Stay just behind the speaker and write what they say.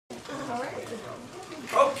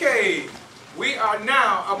Okay, we are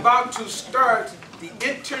now about to start the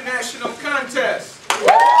international contest.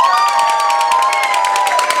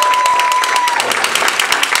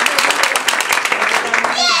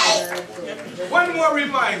 One more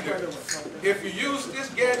reminder, if you use this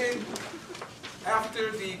gadget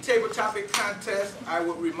after the table topic contest, I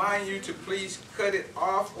would remind you to please cut it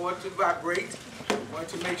off or to vibrate. I want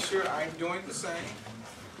to make sure I'm doing the same.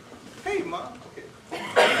 Hey, Mom. Okay.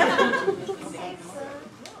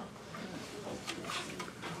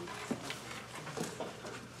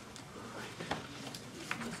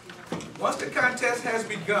 Once the contest has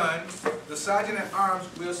begun, the Sergeant at Arms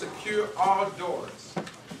will secure all doors.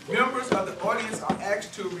 Members of the audience are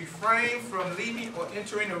asked to refrain from leaving or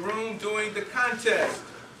entering the room during the contest.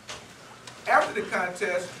 After the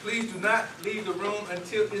contest, please do not leave the room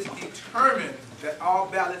until it's determined that all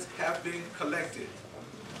ballots have been collected.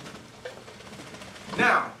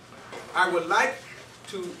 Now, I would like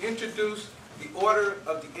to introduce the order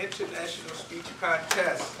of the International Speech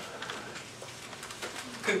Contest.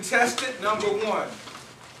 Contestant number 1,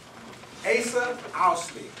 Asa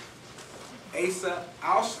Owsley. Asa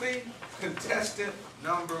Owsley, contestant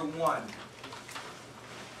number 1.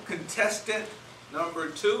 Contestant number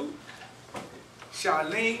 2,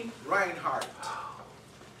 Charlene Reinhardt.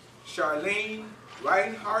 Charlene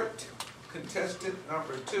Reinhardt, contestant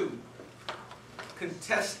number 2.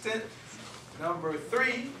 Contestant number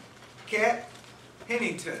 3, Kat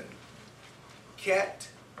Hennington. Kat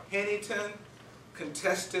Hennington,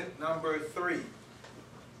 contestant number 3.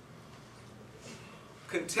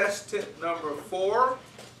 Contestant number 4,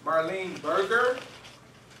 Marlene Berger.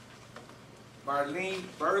 Marlene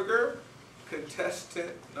Berger,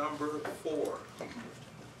 contestant number 4.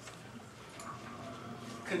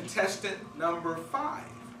 Contestant number 5,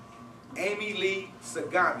 Amy Lee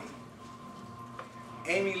Sagami.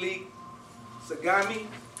 Amy Lee Sagami,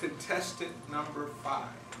 contestant number 5.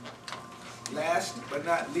 Last but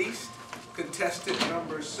not least, contestant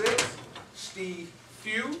number 6, Steve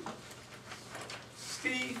Few.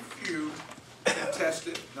 Steve Few,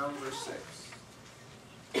 contestant number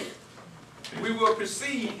 6. We will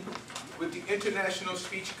proceed with the International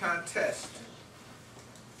Speech Contest.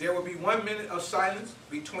 There will be 1 minute of silence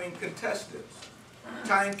between contestants.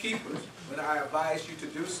 Timekeepers, when I advise you to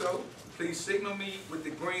do so, please signal me with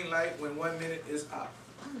the green light when 1 minute is up.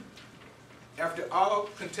 After all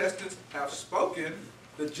contestants have spoken,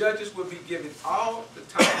 the judges will be given all the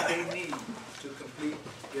time they need to complete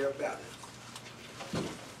their ballots.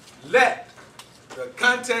 Let the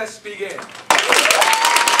contest begin.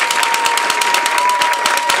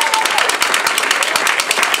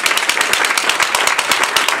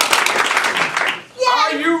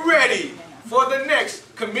 Are you ready for the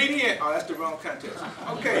next comedian? Oh, that's the wrong contest.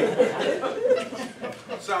 Okay.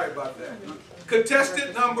 Sorry about that.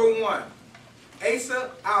 Contestant number 1,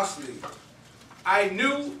 Asa Owsley. I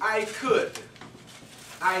knew I could.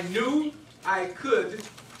 I knew I could.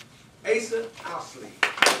 Asa Owsley.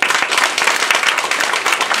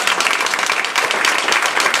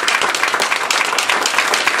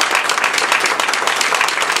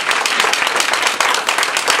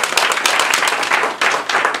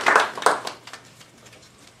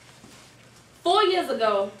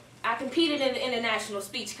 Ago, I competed in the International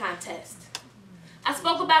Speech Contest. I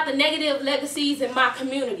spoke about the negative legacies in my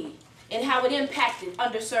community and how it impacted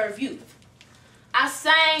underserved youth. I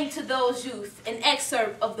sang to those youth an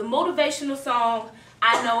excerpt of the motivational song,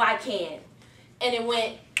 I Know I Can. And it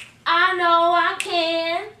went, I know I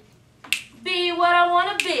can be what I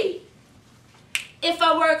want to be. If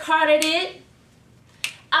I work hard at it,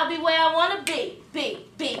 I'll be where I want to be.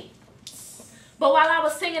 But while I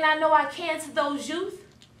was singing I Know I Can to those youth,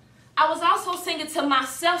 I was also singing to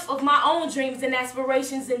myself of my own dreams and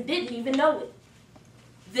aspirations and didn't even know it.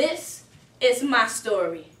 This is my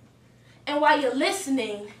story. And while you're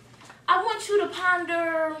listening, I want you to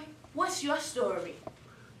ponder, what's your story?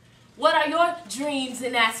 What are your dreams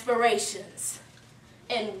and aspirations?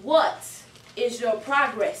 And what is your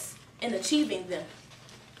progress in achieving them?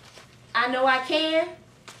 I know I can,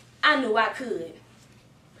 I knew I could.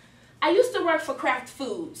 I used to work for Kraft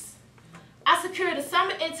Foods. I secured a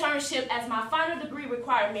summer internship as my final degree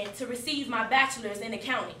requirement to receive my bachelor's in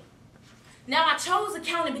accounting. Now I chose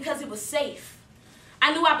accounting because it was safe.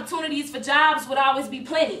 I knew opportunities for jobs would always be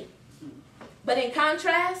plenty. But in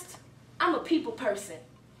contrast, I'm a people person,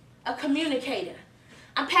 a communicator.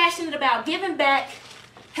 I'm passionate about giving back,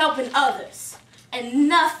 helping others, and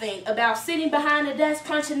nothing about sitting behind a desk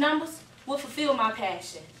crunching numbers will fulfill my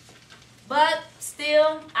passion. But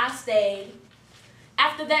still, I stayed.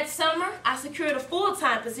 After that summer, I secured a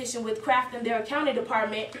full-time position with Kraft in their accounting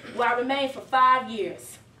department where I remained for 5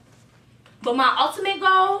 years. But my ultimate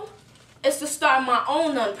goal is to start my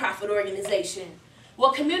own nonprofit organization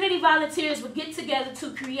where community volunteers would get together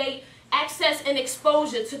to create access and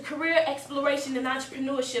exposure to career exploration and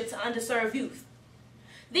entrepreneurship to underserved youth.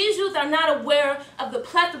 These youth are not aware of the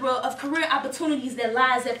plethora of career opportunities that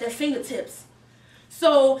lies at their fingertips.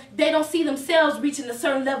 So they don't see themselves reaching a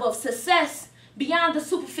certain level of success beyond the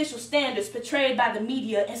superficial standards portrayed by the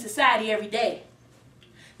media and society every day.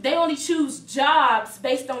 They only choose jobs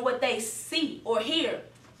based on what they see or hear,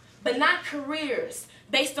 but not careers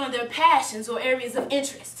based on their passions or areas of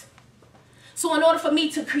interest. So in order for me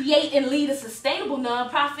to create and lead a sustainable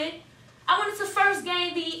nonprofit, I wanted to first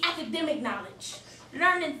gain the academic knowledge,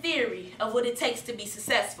 learning theory of what it takes to be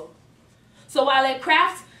successful. So while at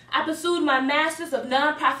Kraft, I pursued my Master's of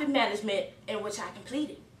Nonprofit Management, in which I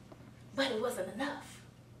completed. But it wasn't enough.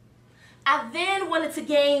 I then wanted to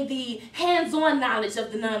gain the hands-on knowledge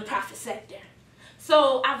of the nonprofit sector.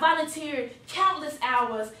 So I volunteered countless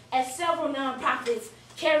hours at several nonprofits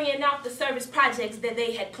carrying out the service projects that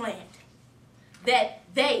they had planned.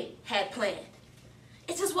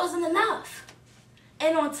 It just wasn't enough.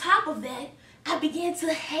 And on top of that, I began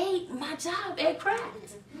to hate my job at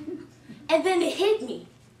Kraft. And then it hit me.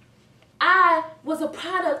 I was a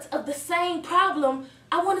product of the same problem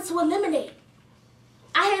I wanted to eliminate.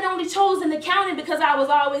 I had only chosen accounting because I was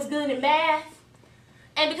always good in math,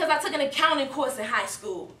 and because I took an accounting course in high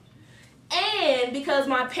school, and because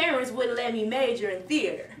my parents wouldn't let me major in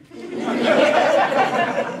theater.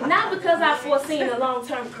 Not because I foreseen a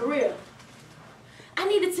long-term career. I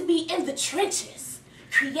needed to be in the trenches,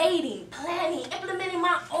 creating, planning, implementing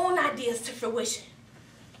my own ideas to fruition.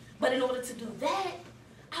 But in order to do that,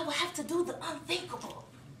 I would have to do the unthinkable,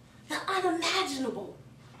 the unimaginable.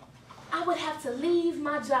 I would have to leave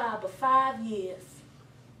my job of 5 years.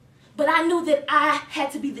 But I knew that I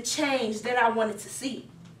had to be the change that I wanted to see.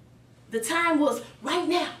 The time was right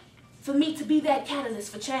now for me to be that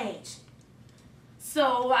catalyst for change.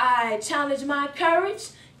 So I challenged my courage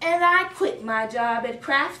and I quit my job at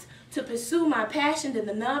Kraft to pursue my passion in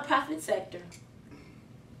the nonprofit sector.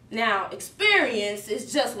 Now, experience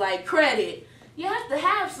is just like credit. You have to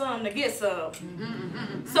have some to get some.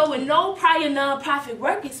 So with no prior nonprofit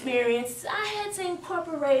work experience, I had to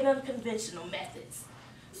incorporate unconventional methods.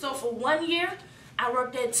 So for 1 year, I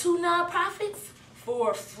worked at 2 nonprofits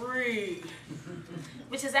for free,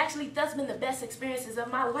 which has actually thus been the best experiences of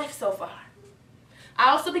my life so far.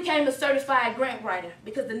 I also became a certified grant writer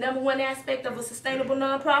because the #1 aspect of a sustainable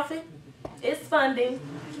nonprofit is funding.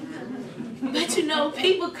 But you know,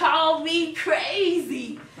 people call me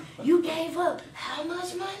crazy. You gave up how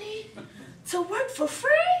much money to work for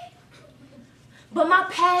free? But my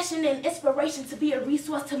passion and inspiration to be a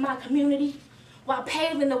resource to my community while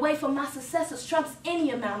paving the way for my successors trumps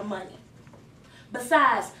any amount of money.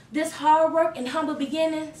 Besides, this hard work and humble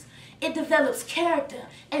beginnings, it develops character,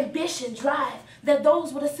 ambition, drive that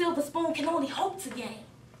those with a silver spoon can only hope to gain.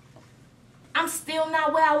 I'm still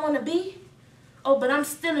not where I want to be. Oh, but I'm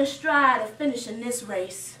still in stride of finishing this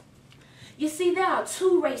race. You see, there are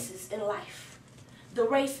 2 races in life. The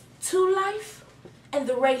race to life and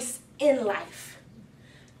the race in life.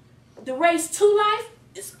 The race to life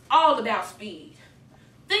is all about speed.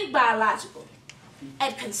 Think biological.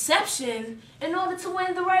 At conception, in order to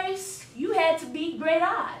win the race, you had to beat great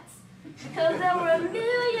odds. Because there were a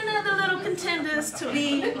million other little contenders to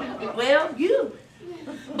be, well, you.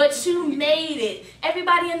 But you made it.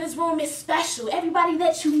 Everybody in this room is special. Everybody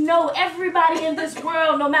that you know, everybody in this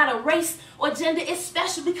world, no matter race or gender, is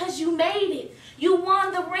special because you made it. You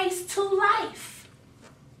won the race to life.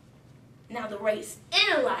 Now the race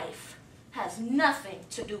in life has nothing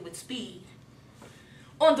to do with speed.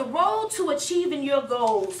 On the road to achieving your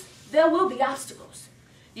goals, there will be obstacles.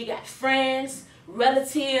 You got friends,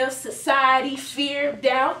 relatives, society, fear,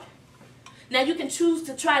 doubt. Now you can choose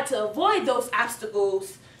to try to avoid those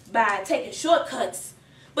obstacles by taking shortcuts,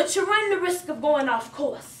 but you run the risk of going off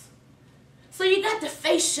course. So you got to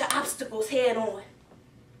face your obstacles head on.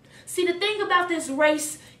 See, the thing about this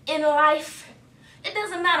race in life, it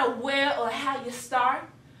doesn't matter where or how you start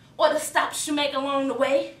or the stops you make along the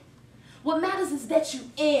way. What matters is that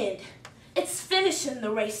you end. It's finishing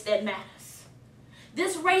the race that matters.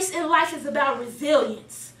 This race in life is about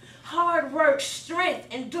resilience, hard work, strength,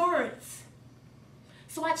 endurance.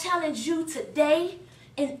 So I challenge you today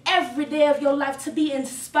and every day of your life to be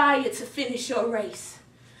inspired to finish your race,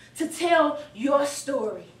 to tell your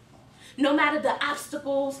story. No matter the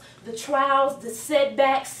obstacles, the trials, the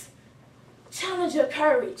setbacks, challenge your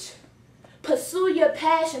courage. Pursue your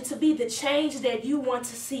passion to be the change that you want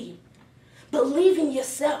to see. Believe in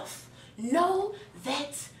yourself. Know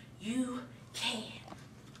that you can.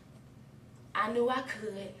 I knew I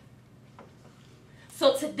could.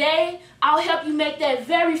 So today, I'll help you make that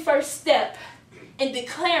very first step in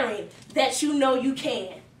declaring that you know you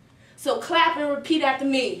can. So clap and repeat after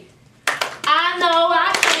me. I know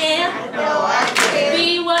I can. I know I can.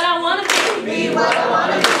 Be what I want to be. Be what I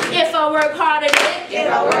want to be. If I work hard at it.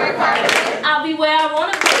 If I work hard at it. I'll be where I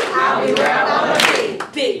want to be. I'll be where I want to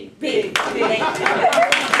be. Be.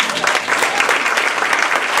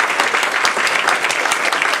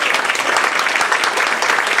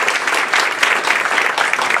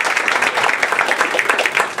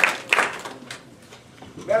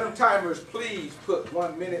 Madam Timers, please put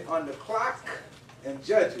 1 minute on the clock. And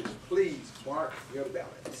judges, please mark your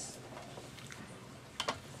ballots.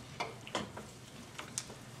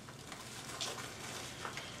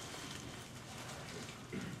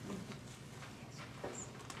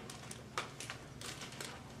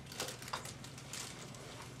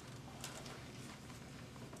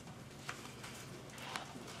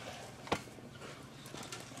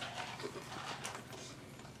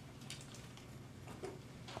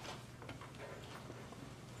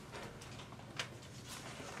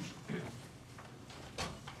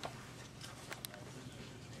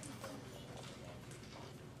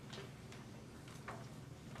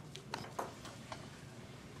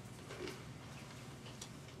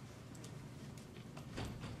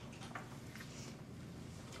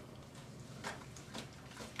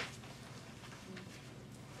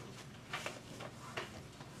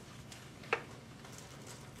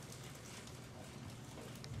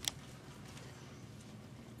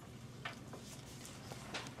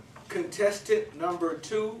 Contestant number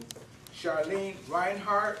 2, Charlene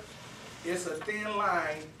Reinhardt. It's a thin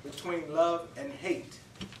line between love and hate.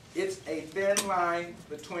 It's a thin line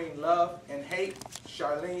between love and hate.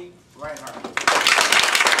 Charlene Reinhardt.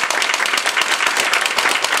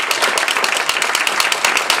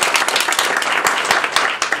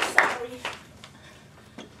 Sorry.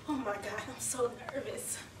 Oh my God, I'm so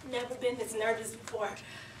nervous. Never been this nervous before.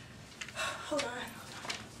 Hold on.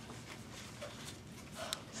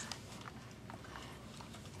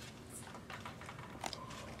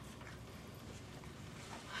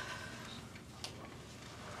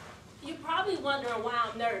 You're probably wondering why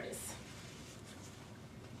I'm nervous.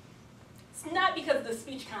 It's not because of the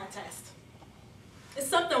speech contest. It's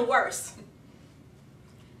something worse.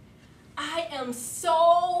 I am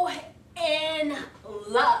so in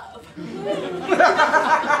love.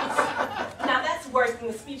 Now that's worse than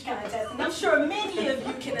the speech contest, and I'm sure many of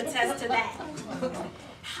you can attest to that.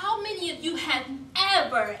 How many of you have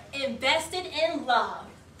ever invested in love?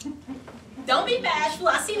 Don't be bashful,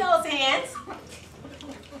 I see those hands.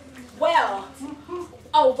 Well,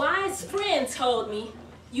 a wise friend told me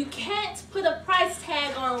you can't put a price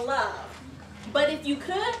tag on love, but if you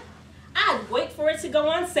could, I'd wait for it to go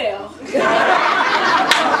on sale. Fellow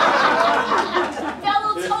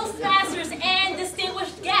Toastmasters and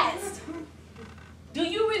distinguished guests, do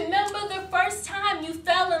you remember the first time you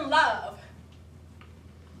fell in love?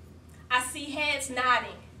 I see heads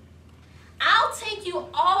nodding. I'll take you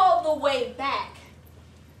all the way back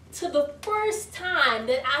to the first time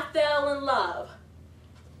that I fell in love.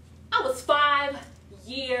 I was 5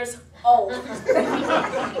 years old.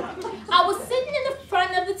 I was sitting in the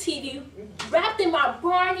front of the TV, wrapped in my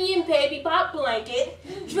Barney and Baby Bop blanket,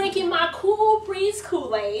 drinking my Cool Breeze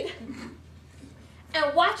Kool-Aid,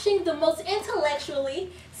 and watching the most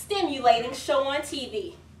intellectually stimulating show on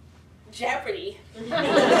TV, Jeopardy.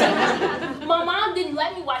 My mom didn't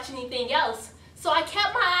let me watch anything else, so I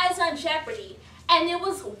kept my eyes on Jeopardy. And it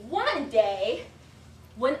was one day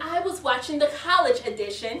when I was watching the college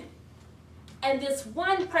edition, and this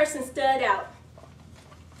one person stood out.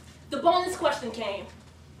 The bonus question came.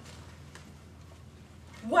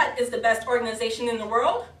 What is the best organization in the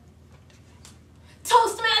world?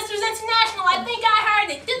 Toastmasters International, I think I heard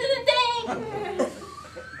it. Ding.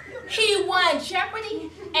 He won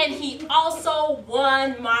Jeopardy, and he also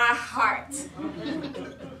won my heart.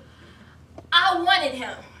 I wanted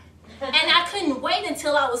him. And I couldn't wait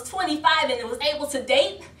until I was 25 and was able to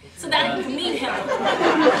date so that I could meet him.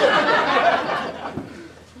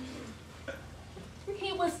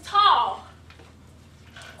 He was tall,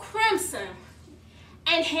 crimson,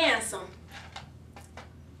 and handsome.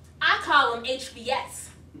 I call him HBS.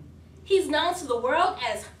 He's known to the world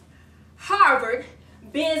as Harvard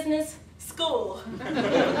Business School.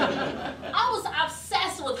 I was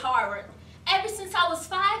obsessed with Harvard. Ever since I was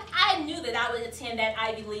 5, I knew that I would attend that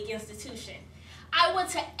Ivy League institution. I went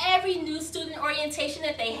to every new student orientation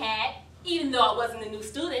that they had, even though I wasn't a new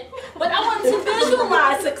student, but I wanted to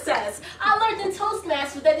visualize success. I learned in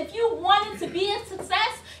Toastmasters that if you wanted to be a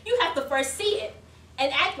success, you have to first see it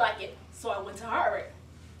and act like it. So I went to Harvard.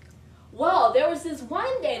 Well, there was this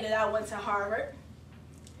one day that I went to Harvard,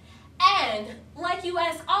 and like you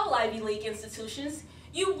ask all Ivy League institutions,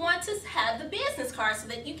 you want to have the business card so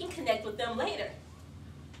that you can connect with them later.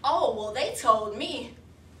 Oh, well, they told me,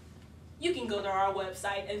 you can go to our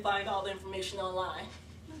website and find all the information online.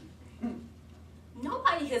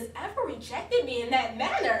 Nobody has ever rejected me in that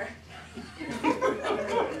manner.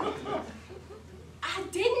 I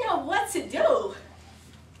didn't know what to do.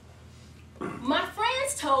 My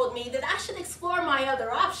friends told me that I should explore my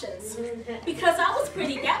other options because I was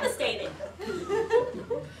pretty devastated.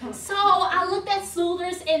 So I looked at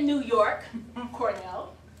Soulers in New York,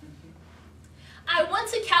 Cornell. I went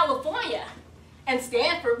to California, and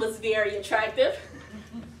Stanford was very attractive.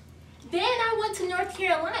 Then I went to North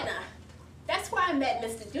Carolina. That's where I met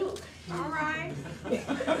Mr. Duke. All right.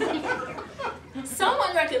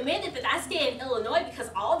 Someone recommended that I stay in Illinois because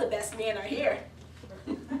all the best men are here.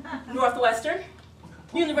 Northwestern,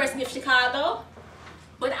 University of Chicago,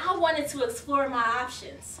 but I wanted to explore my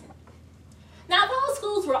options. Now those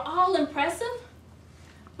schools were all impressive,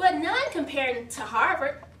 but none compared to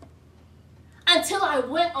Harvard, until I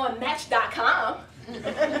went on Match.com.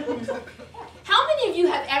 How many of you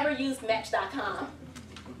have ever used Match.com?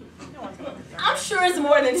 I'm sure it's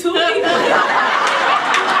more than 2 people. I'm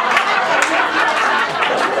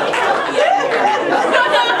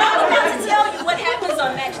about to tell you what happens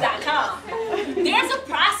on Match.com. There's a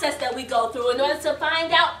process that we go through in order to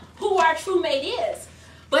find out who our true mate is.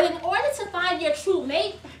 But in order to find your true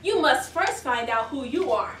mate, you must first find out who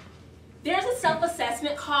you are. There's a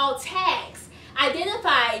self-assessment called TAGS.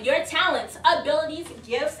 Identify your talents, abilities,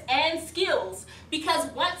 gifts, and skills. Because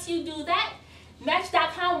once you do that,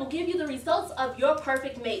 Match.com will give you the results of your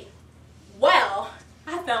perfect mate. Well,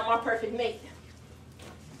 I found my perfect mate.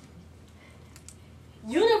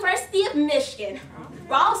 University of Michigan,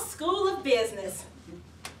 Ross School of Business.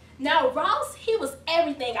 Now Ross, he was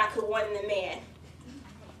everything I could want in a man.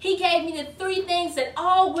 He gave me the 3 things that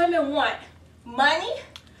all women want: money,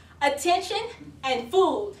 attention, and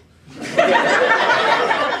food.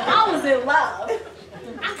 I was in love.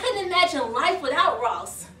 I couldn't imagine life without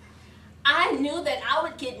Ross. I knew that I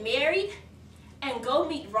would get married and go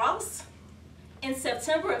meet Ross in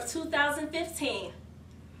September of 2015.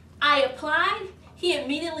 I applied, he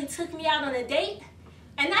immediately took me out on a date,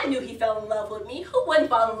 and I knew he fell in love with me. Who wouldn't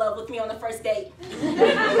fall in love with me on the first date?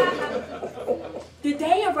 The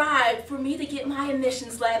day arrived for me to get my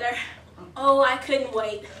admissions letter. Oh, I couldn't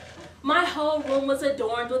wait. My whole room was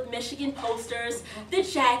adorned with Michigan posters, the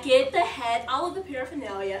jacket, the hat, all of the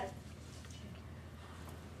paraphernalia.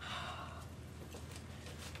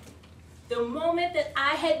 The moment that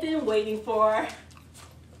I had been waiting for.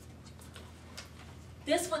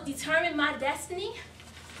 This would determine my destiny,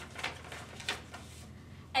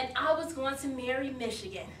 and I was going to marry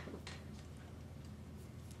Michigan.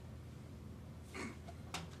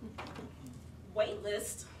 Wait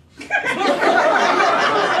list. How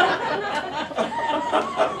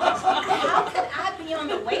could I be on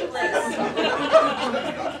the wait list?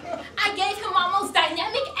 I gave him my most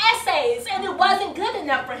dynamic essays, and it wasn't good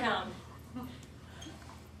enough for him.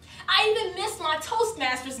 I even missed my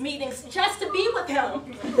Toastmasters meetings just to be with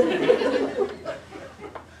him.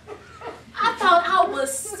 I thought I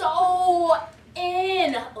was so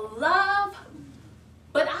in love,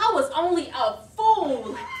 but I was only a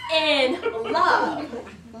fool in love.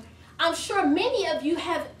 I'm sure many of you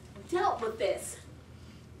have dealt with this.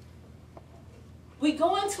 We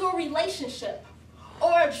go into a relationship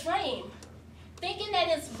or a dream thinking that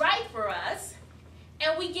it's right for us,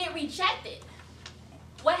 and we get rejected.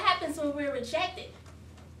 What happens when we're rejected?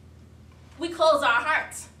 We close our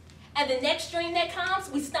hearts. And the next dream that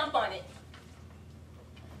comes, we stomp on it.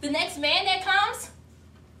 The next man that comes,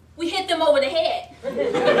 we hit them over the head.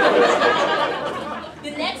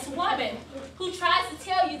 The next woman who tries to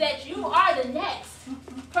tell you that you are the next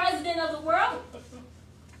president of the world,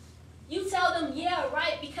 you tell them, yeah,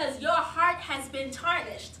 right, because your heart has been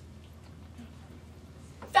tarnished.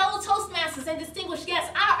 Fellow Toastmasters and distinguished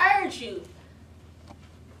guests, I urge you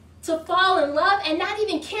to fall in love and not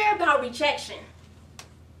even care about rejection.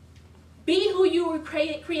 Be who you were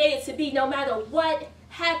created to be, no matter what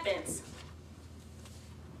happens.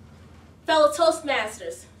 Fellow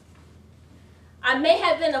Toastmasters, I may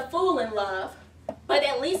have been a fool in love, but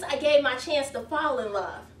at least I gave my chance to fall in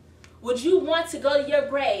love. Would you want to go to your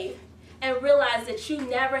grave and realize that you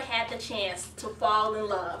never had the chance to fall in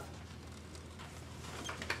love?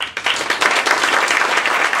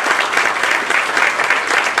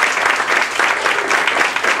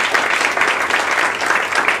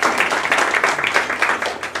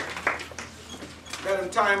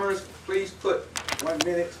 timers, please put 1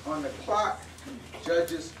 minute on the clock.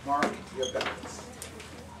 Judges, mark your ballots.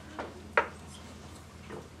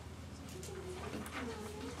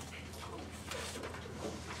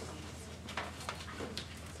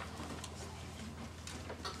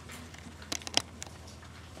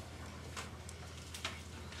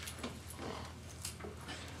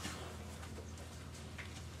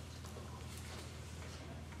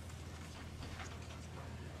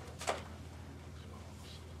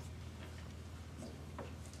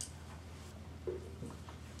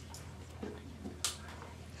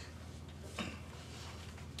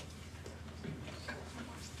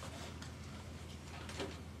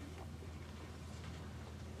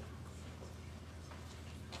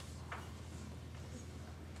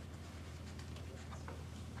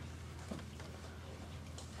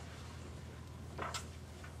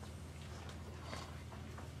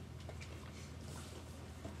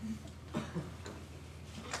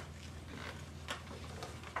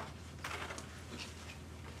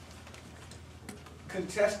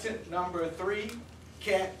 Contestant number 3,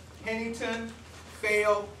 Kat Hennington,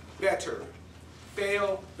 fail better.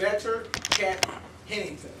 Fail better, Kat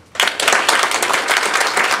Hennington.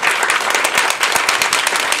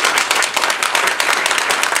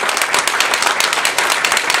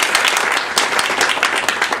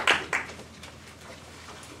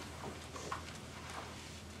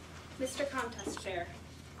 Mr. Contest Chair,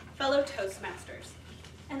 fellow Toastmasters,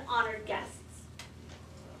 and honored guests,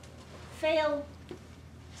 fail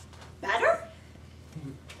better?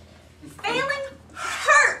 Failing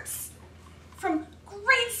hurts! From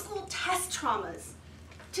grade school test traumas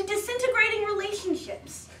to disintegrating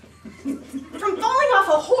relationships, from falling off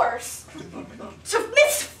a horse to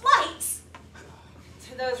missed flights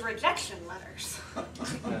to those rejection letters.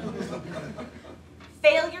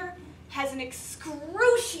 Failure has an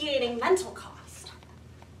excruciating mental cost.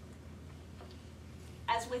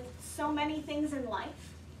 As with so many things in life,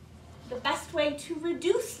 the best way to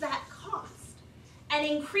reduce that cost and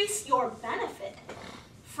increase your benefit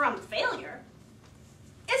from failure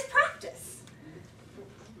is practice.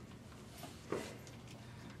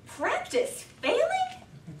 Practice failing,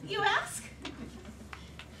 you ask?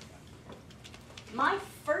 My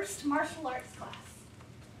first martial arts class,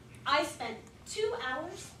 I spent 2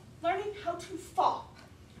 hours learning how to fall.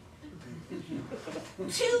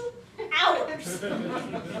 2 hours.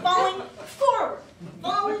 Falling forward,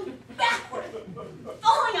 falling backward,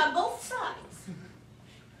 falling on both sides.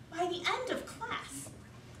 By the end of class,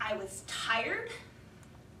 I was tired,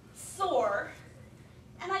 sore,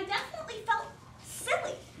 and I definitely felt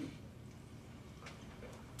silly.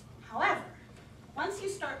 However, once you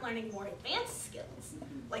start learning more advanced skills,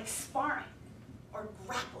 like sparring, or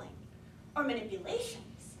grappling, or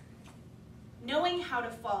manipulations, knowing how to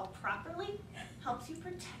fall properly helps you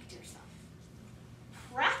protect yourself.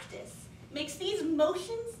 Practice makes these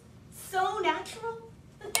motions so natural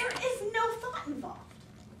that there is no thought involved.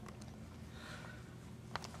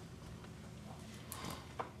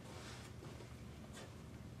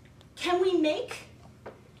 Can we make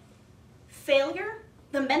failure,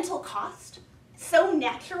 the mental cost, so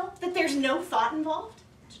natural that there's no thought involved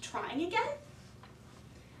to trying again?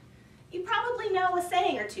 You probably know a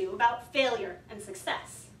saying or two about failure and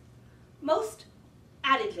success. Most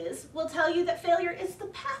adages will tell you that failure is the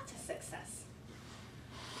path to success.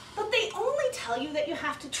 But they only tell you that you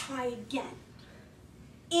have to try again,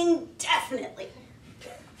 indefinitely.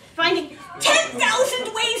 Finding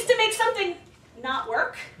 10,000 ways to make something not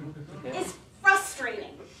work is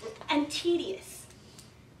frustrating and tedious.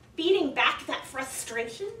 Beating back that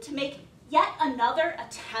frustration to make yet another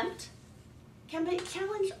attempt can be a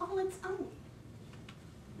challenge all its own.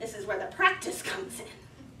 This is where the practice comes in.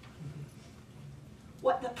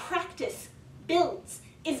 What the practice builds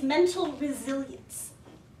is mental resilience.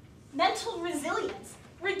 Mental resilience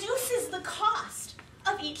reduces the cost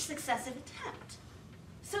of each successive attempt,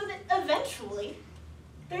 so that eventually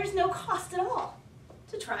there's no cost at all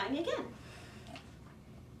to trying again.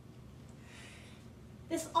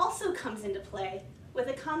 This also comes into play with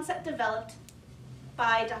a concept developed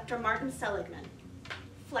by Dr. Martin Seligman,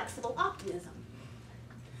 flexible optimism.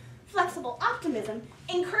 Flexible optimism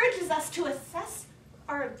encourages us to assess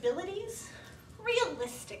our abilities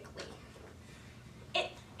realistically. It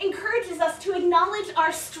encourages us to acknowledge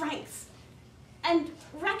our strengths and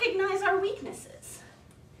recognize our weaknesses.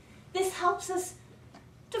 This helps us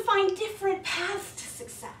to find different paths to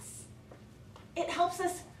success. It helps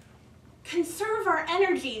us conserve our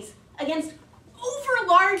energies against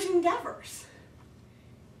overlarge endeavors.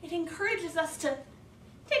 It encourages us to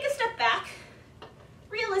take a step back,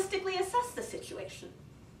 realistically assess the situation.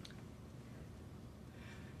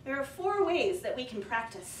 There are 4 ways that we can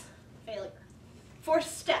practice failure. 4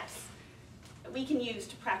 steps that we can use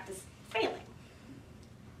to practice failing.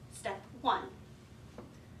 Step 1,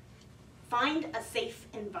 find a safe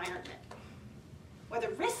environment where the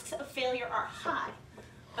risks of failure are high,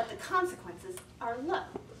 but the consequences are low.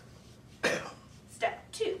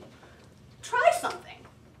 Step 2, try something.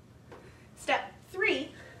 Step 3,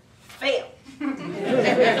 fail.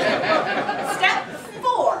 Step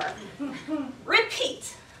 4,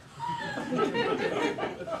 repeat.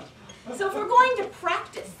 So if we're going to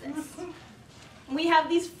practice this, we have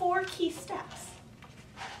these 4 key steps.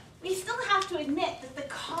 We still have to admit that the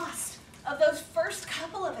cost of those first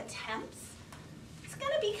couple of attempts is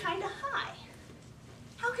going to be kind of high.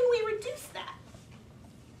 How can we reduce that?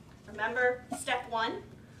 Remember step 1,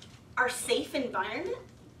 our safe environment?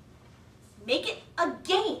 Make it a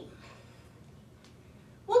game.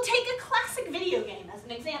 We'll take a classic video game as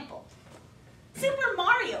an example. Super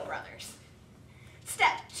Mario Brothers.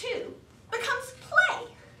 Step 2 becomes play.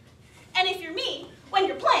 And if you're me, when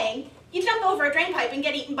you're playing, you jump over a drain pipe and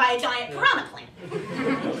get eaten by a giant piranha plant.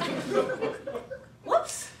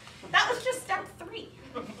 Whoops, that was just step 3.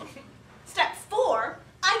 Step 4,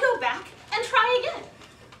 I go back and try again.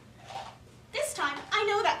 This time, I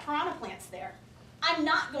know that piranha plant's there. I'm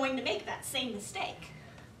not going to make that same mistake.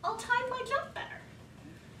 I'll time my jump better.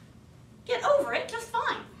 Get over it just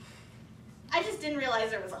fine. I just didn't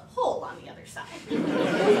realize there was a hole on the other side.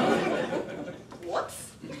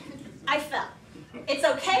 Whoops. I fell. It's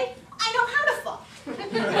okay. I know how to fall.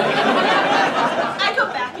 I go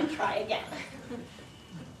back and try again.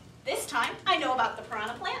 This time, I know about the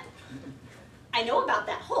piranha plant. I know about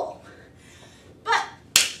that hole. But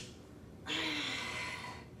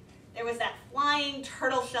there was that flying,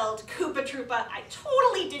 turtle-shelled Koopa Troopa I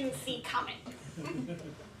totally didn't see coming.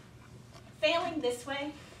 Failing this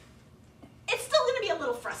way, it's still going to be a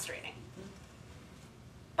little frustrating.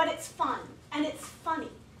 But it's fun, and it's funny.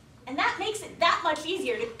 And that makes it that much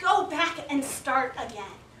easier to go back and start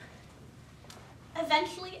again.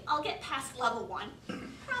 Eventually, I'll get past level 1.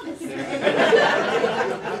 Promise. Then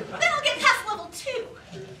I'll get past level 2,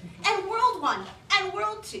 and world 1, and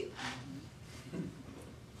world 2.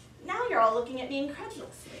 Now you're all looking at me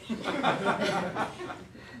incredulously.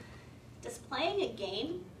 Does playing a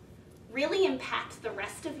game really impact the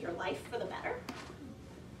rest of your life for the better?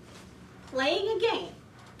 Playing a game,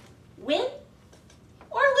 win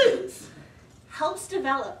or lose, helps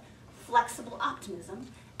develop flexible optimism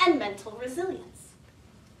and mental resilience.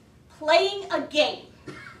 Playing a game,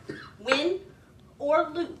 win or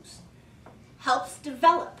lose, helps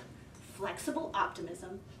develop flexible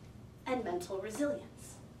optimism and mental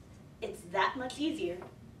resilience. It's that much easier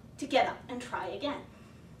to get up and try again.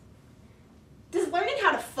 Does learning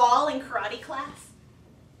how to fall in karate class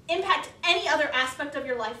impact any other aspect of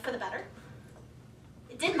your life for the better?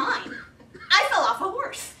 It did mine. I fell off a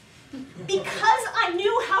horse. Because I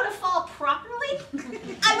knew how to fall properly,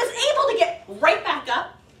 I was able to get right back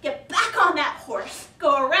up, get back on that horse,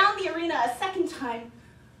 go around the arena a second time,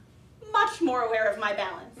 much more aware of my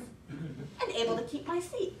balance, and able to keep my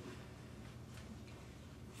seat.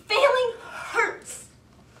 Failing hurts,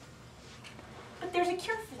 but there's a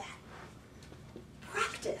cure for that.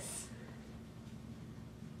 Practice.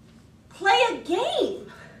 Play a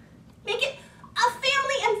game. Make it a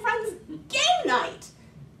family and friends game night.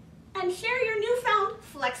 And share your newfound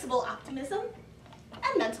flexible optimism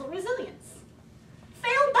and mental resilience.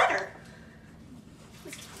 Fail better.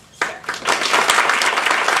 Share.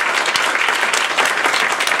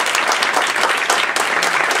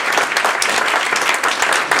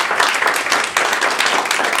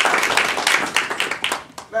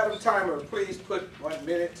 Madam Timer, please put 1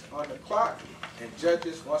 minute on the clock, and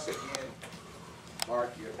judges, once again, mark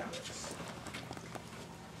your ballots.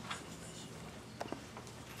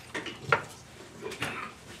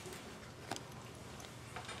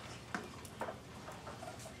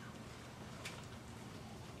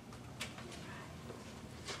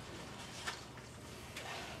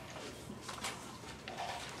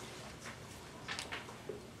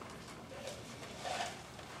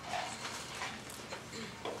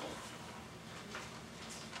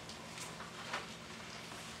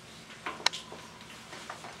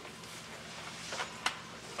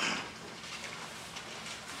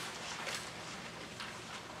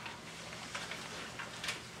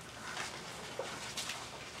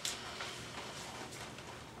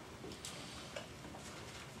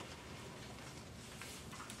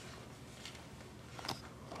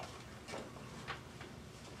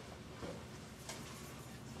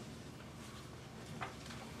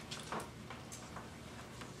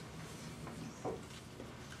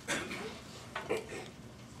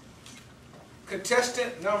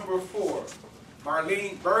 Contestant number 4,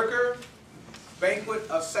 Marlene Berger, Banquet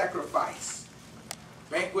of Sacrifice.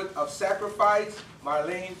 Banquet of Sacrifice,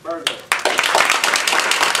 Marlene Berger.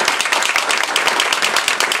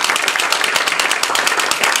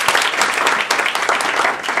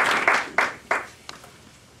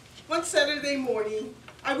 One Saturday morning,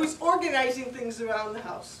 I was organizing things around the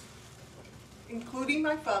house, including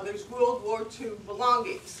my father's World War II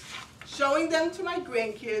belongings. Showing them to my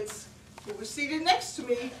grandkids, who were seated next to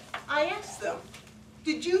me, I asked them,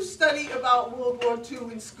 "Did you study about World War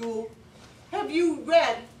II in school? Have you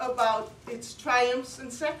read about its triumphs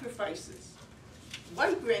and sacrifices?"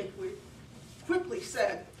 One grandkid quickly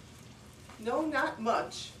said, "No, not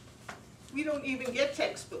much. We don't even get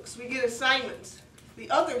textbooks, we get assignments." The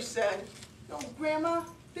other said, "No, Grandma,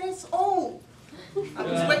 that's old." I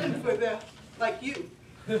was waiting for the, like you.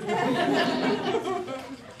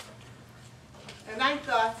 And I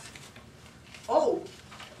thought, oh,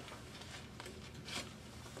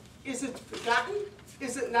 is it forgotten?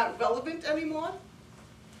 Is it not relevant anymore?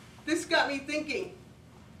 This got me thinking.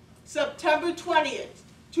 September 20th,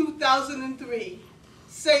 2003,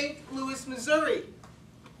 St. Louis, Missouri.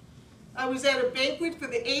 I was at a banquet for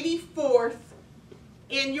the 84th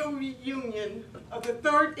annual reunion of the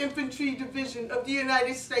 3rd Infantry Division of the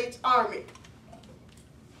United States Army.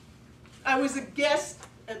 I was a guest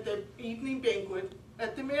at the evening banquet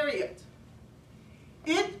at the Marriott.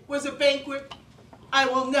 It was a banquet I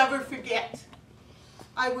will never forget.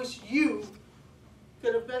 I wish you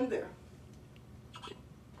could have been there.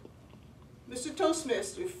 Mr.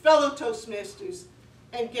 Toastmaster, fellow Toastmasters,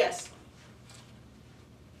 and guests.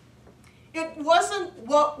 It wasn't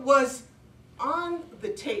what was on the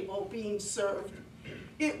table being served.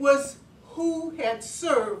 It was who had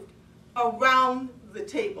served around the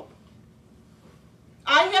table.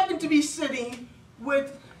 I happened to be sitting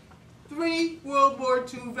with 3 World War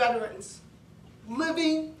II veterans,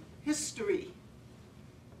 living history: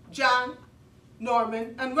 John,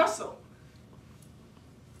 Norman, and Russell.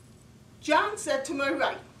 John sat to my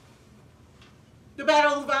right. The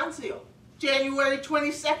Battle of Anzio, January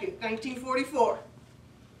 22nd, 1944.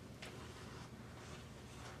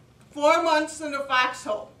 4 months in a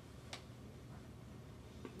foxhole.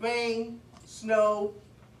 Rain, snow,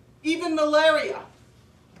 even malaria.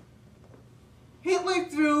 Hitler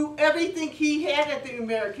threw everything he had at the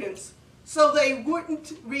Americans so they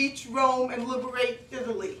wouldn't reach Rome and liberate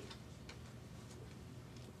Italy.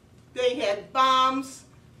 They had bombs,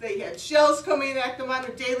 they had shells coming at them on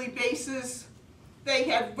a daily basis, they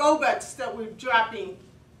had robots that were dropping,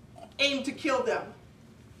 aimed to kill them.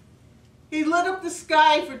 He lit up the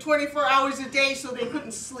sky for 24 hours a day so they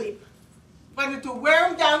couldn't sleep. Wanted to wear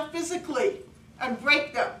them down physically and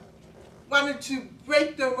break them. Wanted to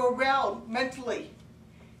break their morale mentally.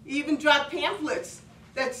 He even dropped pamphlets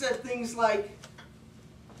that said things like,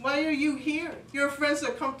 "Why are you here? Your friends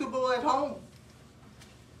are comfortable at home.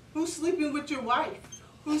 Who's sleeping with your wife?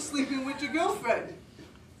 Who's sleeping with your girlfriend?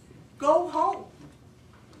 Go home."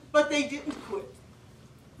 But they didn't quit.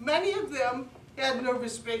 Many of them had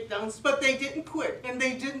nervous breakdowns, but they didn't quit, and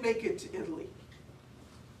they did make it to Italy.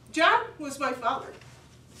 John was my father.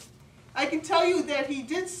 I can tell you that he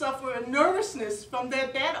did suffer a nervousness from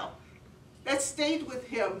that battle that stayed with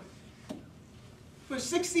him for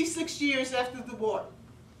 66 years after the war.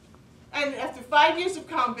 And after 5 years of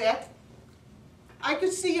combat, I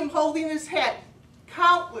could see him holding his head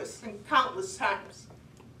countless and countless times,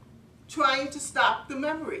 trying to stop the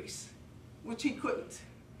memories, which he couldn't.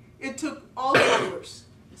 It took Alzheimer's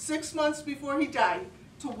 6 months before he died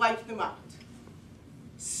to wipe them out.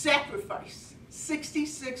 Sacrifice,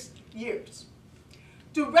 66 years.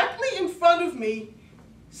 Directly in front of me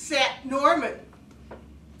sat Norman.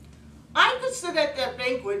 I could sit at that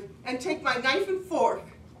banquet and take my knife and fork,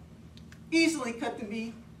 easily cut the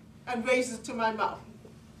meat, and raise it to my mouth.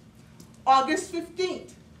 August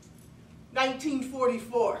 15th,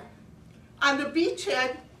 1944, on the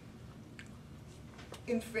beachhead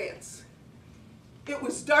in France. It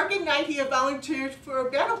was dark at night. He had volunteered for a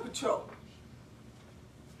battle patrol.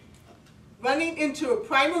 Running into a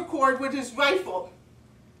primer cord with his rifle,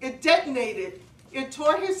 it detonated. It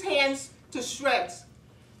tore his hands to shreds.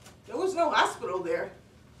 There was no hospital there.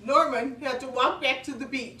 Norman had to walk back to the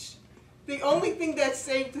beach. The only thing that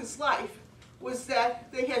saved his life was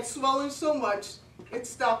that they had swollen so much it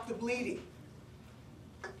stopped the bleeding.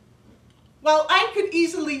 While I could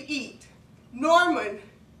easily eat, Norman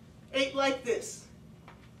ate like this.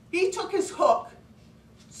 He took his hook,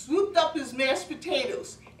 swooped up his mashed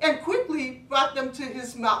potatoes, and quickly brought them to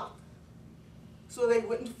his mouth so they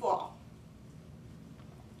wouldn't fall.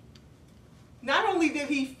 Not only did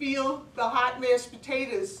he feel the hot mashed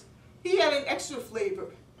potatoes, he had an extra flavor,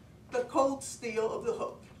 the cold steel of the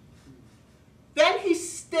hook. Then he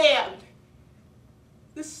stabbed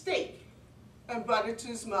the steak and brought it to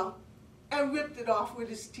his mouth and ripped it off with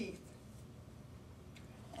his teeth.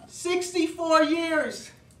 64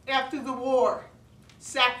 years after the war,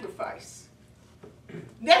 sacrifice.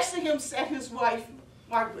 Next to him sat his wife,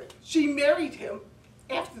 Margaret. She married him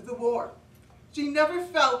after the war. She never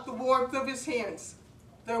felt the warmth of his hands.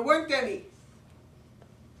 There weren't any.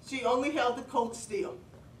 She only held the cold steel.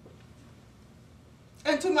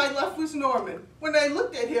 And to my left was Norman. When I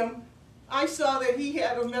looked at him, I saw that he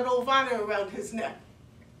had a Medal of Honor around his neck.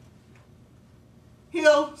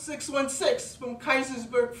 Hill 616 from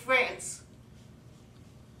Kaisersberg, France.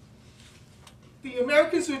 The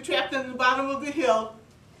Americans were trapped on the bottom of the hill,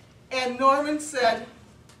 and Norman said,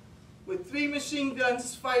 with 3 machine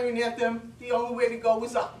guns firing at them, the only way to go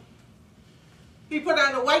was up. He put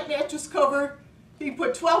on a white mattress cover, he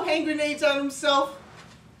put 12 hand grenades on himself,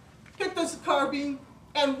 hit the carbine,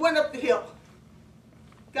 and went up the hill.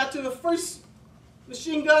 Got to the first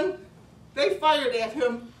machine gun, they fired at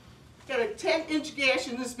him, got a 10-inch gash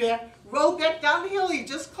in his back, rode back down the hill, he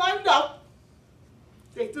just climbed up.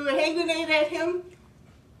 They threw a hand grenade at him,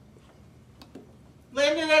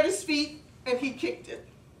 landed at his feet, and he kicked it.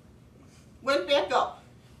 Went back up,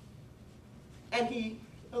 and he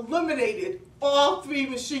eliminated all 3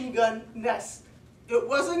 machine gun nests. It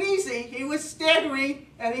wasn't easy. He was staggering,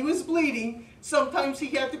 and he was bleeding. Sometimes he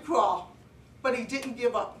had to crawl, but he didn't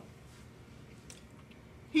give up.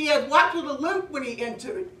 He had walked with a limp when he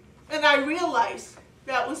entered, and I realized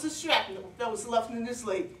that was the shrapnel that was left in his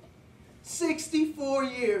leg. 64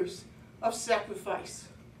 years of sacrifice.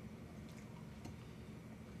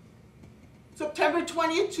 September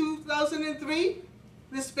 20th, 2003,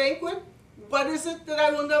 this banquet, what is it that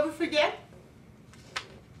I will never forget?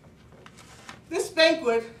 This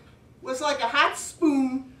banquet was like a hot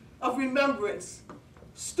spoon of remembrance,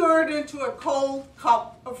 stirred into a cold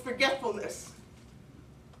cup of forgetfulness.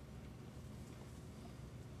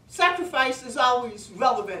 Sacrifice is always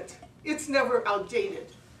relevant. It's never outdated.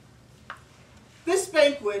 This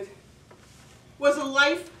banquet was a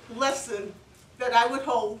life lesson that I would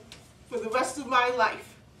hold for the rest of my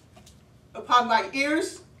life, upon my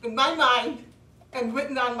ears, in my mind, and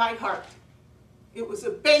written on my heart. It was a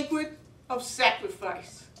banquet of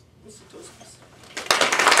sacrifice. Mr. Toastmaster.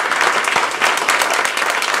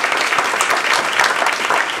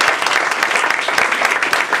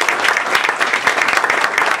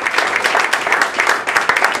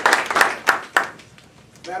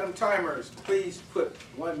 Madam Timers, please put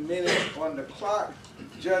 1 minute on the clock.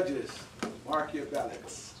 Judges, mark your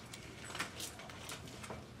ballots.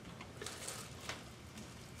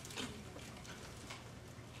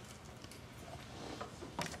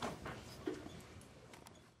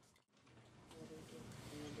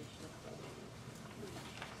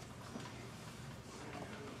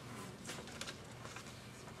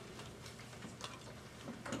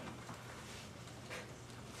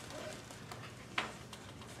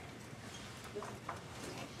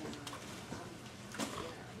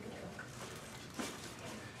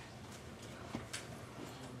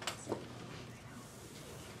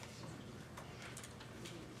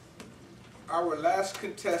 Our last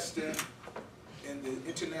contestant in the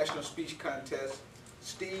International Speech Contest,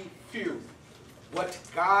 Steve Few. What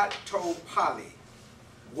God Told Polly.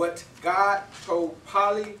 What God Told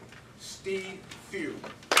Polly, Steve Few.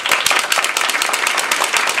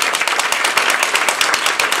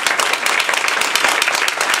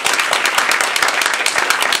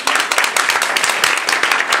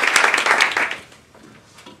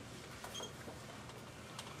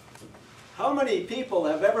 How many people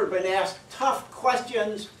have ever been asked tough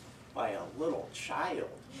questions by a little child?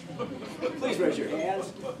 Please raise your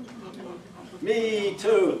hands. Me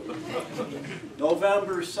too.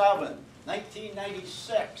 November 7,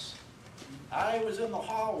 1996. I was in the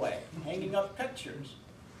hallway hanging up pictures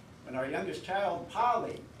when our youngest child,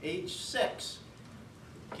 Polly, age 6,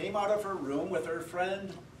 came out of her room with her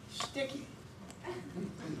friend, Sticky.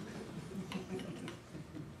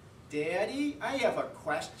 Daddy, I have a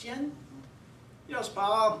question. Yes,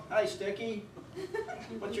 Paul. Hi, Sticky.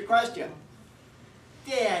 What's your question?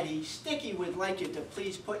 Daddy, Sticky would like you to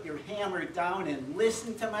please put your hammer down and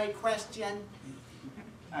listen to my question.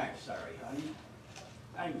 I'm sorry, honey.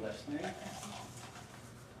 I'm listening.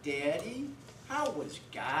 Daddy, how was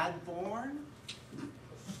God born?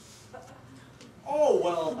 Oh,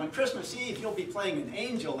 well, on Christmas Eve, you'll be playing an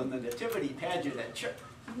angel in the nativity pageant at church.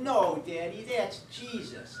 No, Daddy, that's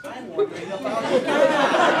Jesus. I'm wondering about God.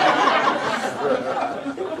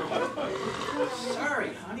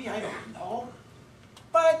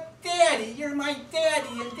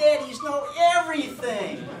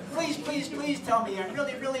 Honey, I'm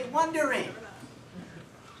really, really wondering.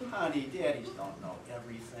 Honey, daddies don't know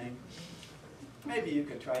everything. Maybe you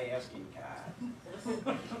could try asking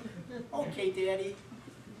God. Okay, Daddy.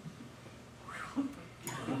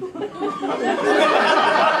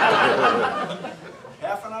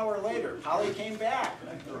 Half an hour later, Polly came back.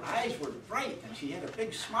 Her eyes were bright, and she had a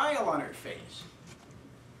big smile on her face.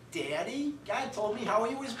 Daddy, God told me how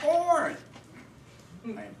he was born.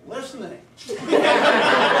 I'm listening.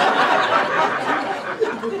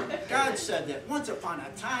 God said that once upon a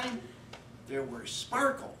time, there were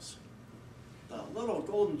sparkles. The little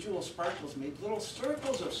golden jewel sparkles made little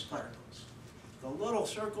circles of sparkles. The little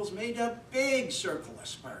circles made a big circle of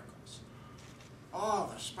sparkles.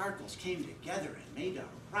 All the sparkles came together and made a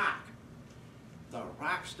rock. The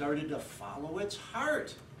rock started to follow its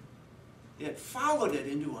heart. It followed it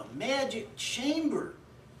into a magic chamber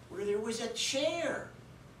where there was a chair.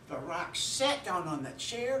 The rock sat down on the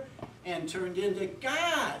chair and turned into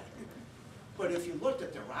God. But if you looked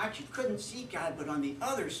at the rock, you couldn't see God, but on the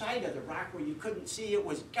other side of the rock where you couldn't see, it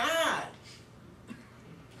was God.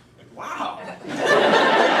 Wow.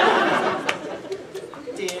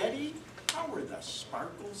 Daddy, how were the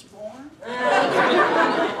sparkles born?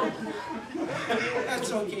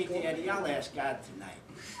 That's okay, Daddy. I'll ask God tonight.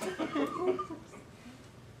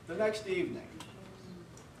 The next evening.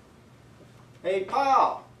 Hey,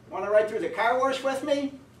 Paul, want to ride through the car wash with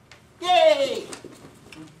me? Yay!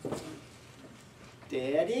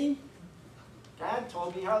 Daddy, God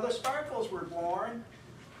told me how the sparkles were born.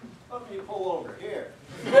 Let me pull over here.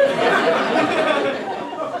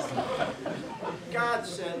 God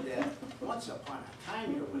said that once upon a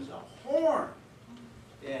time there was a horn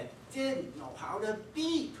that didn't know how to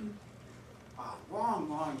beep. A long,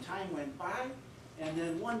 long time went by, and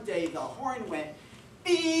then one day the horn went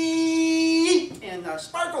beep, and the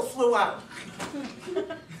sparkle flew out.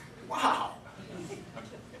 Wow.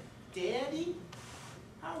 Daddy,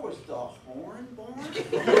 how was the horn born?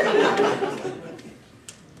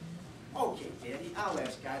 Okay, Daddy, I'll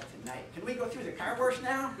ask God tonight. Can we go through the car wash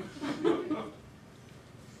now?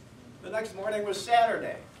 The next morning was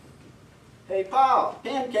Saturday. Hey, Paul,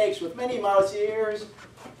 pancakes with Minnie Mouse ears.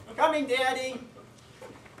 Coming, Daddy.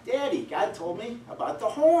 Daddy, God told me about the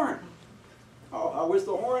horn. Oh, how was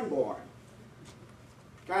the horn born?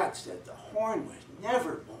 God said the horn was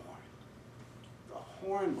never born. The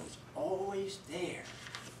horn was always there.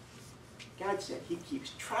 God said he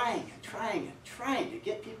keeps trying and trying and trying to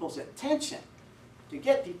get people's attention, to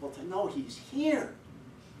get people to know he's here.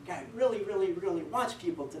 God really, really, really wants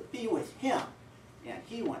people to be with him, and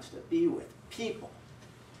he wants to be with people.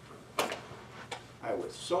 I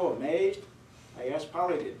was so amazed, I asked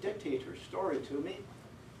Polly to dictate her story to me,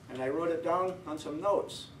 and I wrote it down on some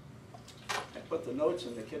notes. I put the notes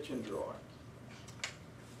in the kitchen drawer.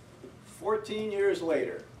 14 years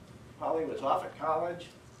later, Polly was off at college.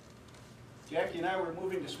 Jackie and I were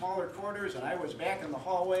moving to smaller quarters, and I was back in the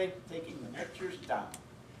hallway taking the pictures down.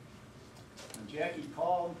 And Jackie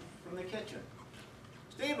called from the kitchen.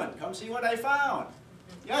 Stephen, come see what I found.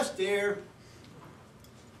 Yes, dear.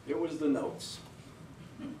 It was the notes.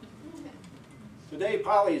 Today,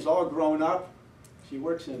 Polly's all grown up. She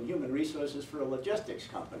works in human resources for a logistics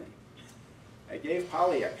company. I gave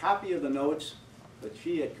Polly a copy of the notes, but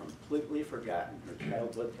she had completely forgotten her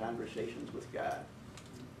childhood conversations with God.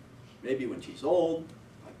 Maybe when she's old,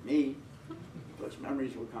 like me, those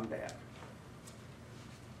memories will come back.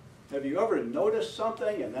 Have you ever noticed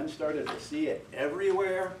something and then started to see it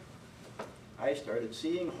everywhere? I started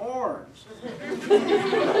seeing horns.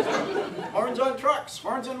 Horns on trucks,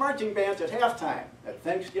 horns in marching bands at halftime. At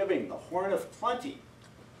Thanksgiving, the horn of plenty,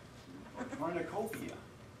 a cornucopia.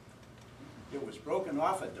 It was broken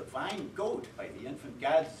off a divine goat by the infant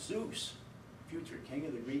god Zeus, future king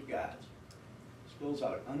of the Greek gods. Spills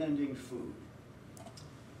out unending food.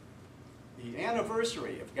 The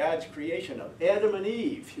anniversary of God's creation of Adam and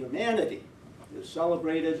Eve, humanity, is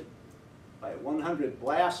celebrated by 100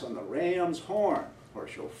 blasts on the ram's horn, or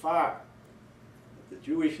shofar, at the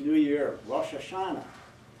Jewish New Year of Rosh Hashanah,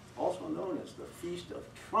 also known as the Feast of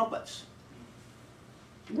Trumpets.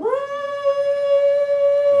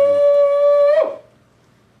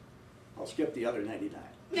 I'll skip the other 99.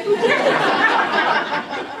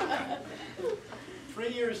 3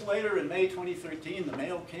 years later, in May 2013, the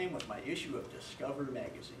mail came with my issue of Discover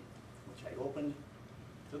magazine, which I opened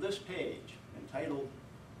to this page entitled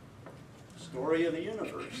Story of the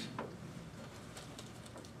Universe.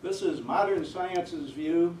 This is modern science's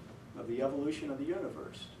view of the evolution of the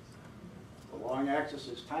universe. The long axis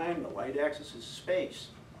is time, the white axis is space.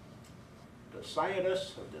 The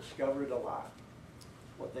scientists have discovered a lot.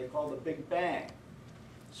 What they call the Big Bang,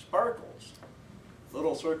 sparkles,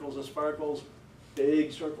 Little circles of sparkles,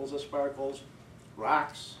 big circles of sparkles,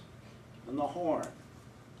 rocks, and the horn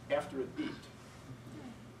after it beat.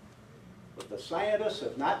 But the scientists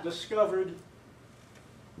have not discovered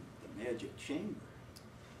the magic chamber.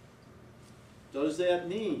 Does that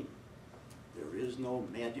mean there is no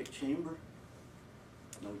magic chamber,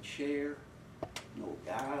 no chair, no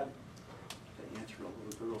God to answer a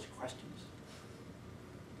little girl's questions?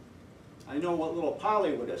 I know what little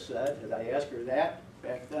Polly would have said had I asked her that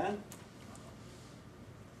back then.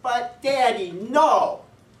 But Daddy, no!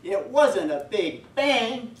 It wasn't a big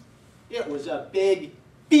bang. It was a big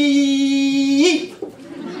beep!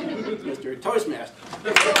 Mr. Toastmaster.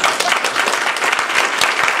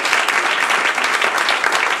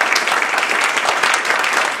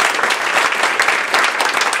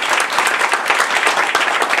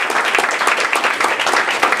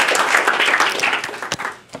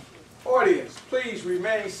 Audience, please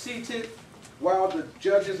remain seated while the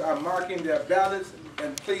judges are marking their ballots,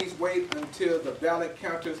 and please wait until the ballot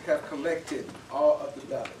counters have collected all of the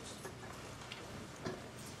ballots.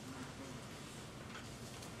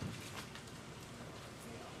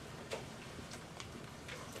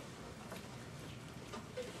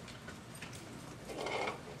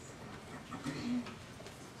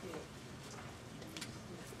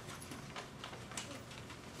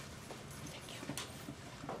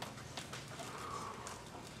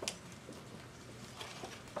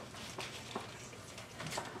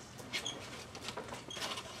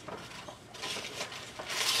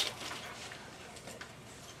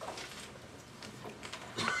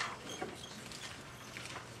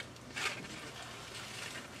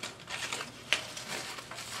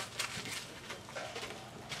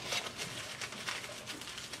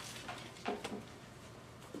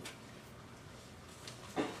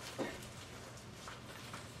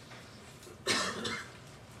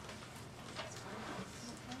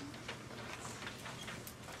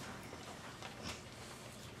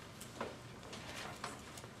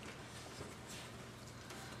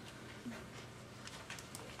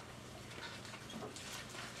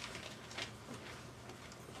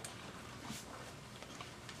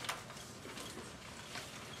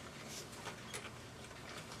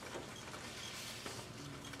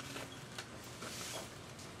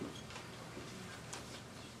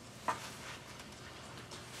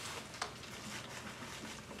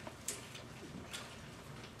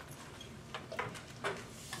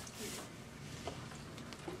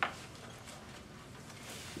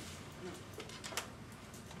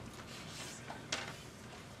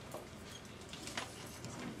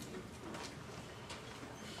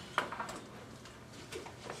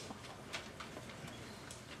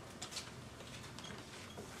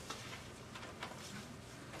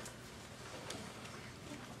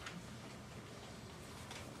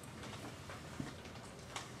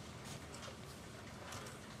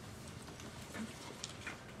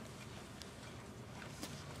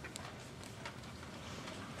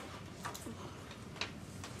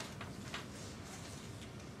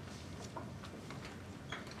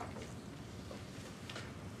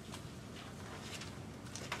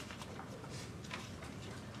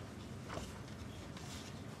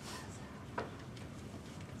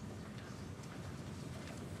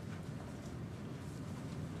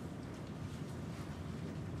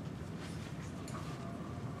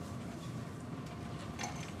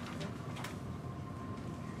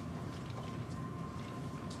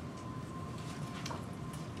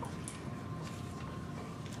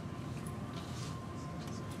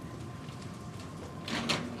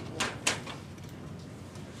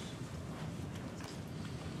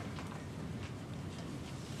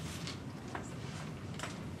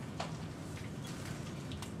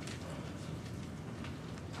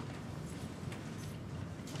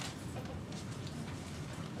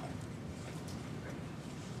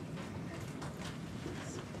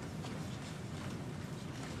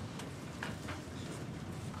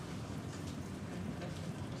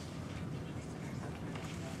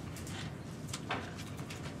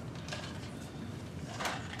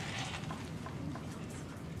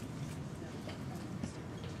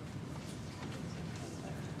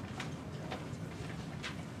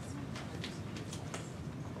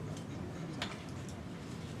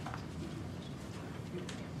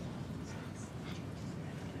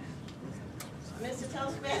 Mr.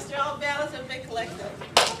 Toastmaster, all ballots have been collected.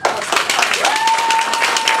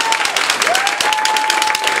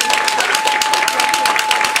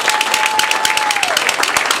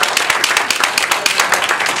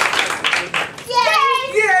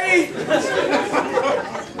 Yay!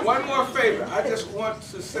 One more favor. I just want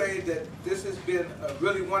to say that this has been a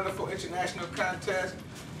really wonderful international contest.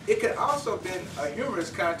 It could also have been a humorous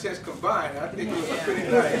contest combined. I think it was pretty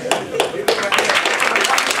nice.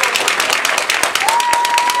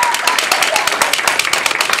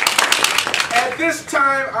 At this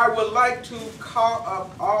time, I would like to call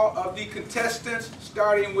up all of the contestants,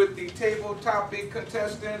 starting with the table topic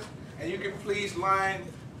contestants, and you can please line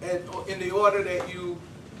in the order that you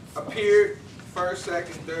appeared, first,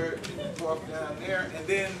 second, third, fourth down there, and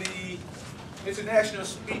then the international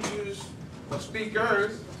speakers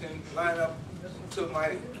can line up to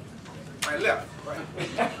my left, right?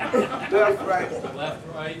 Left, right. Left,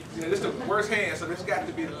 right. Yeah, this is the worst hand, so this got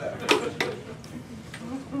to be the left.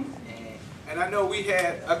 And I know we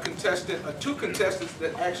had a contestant, or two contestants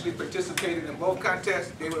that actually participated in both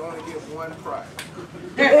contests. They would only get one prize.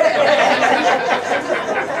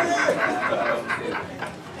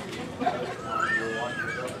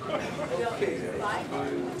 Okay.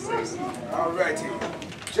 All righty.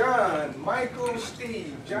 John, Michael,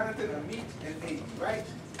 Steve, Jonathan, Amit, and Aiden, right?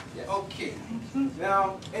 Yes. Okay.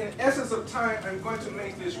 Now, in essence of time, I'm going to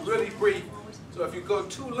make this really brief. So if you go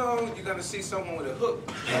too long, you're going to see someone with a hook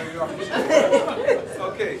right off the stage.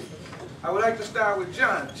 Okay. I would like to start with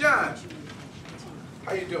John. John,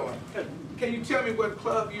 how you doing? Good. Can you tell me what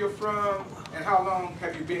club you're from and how long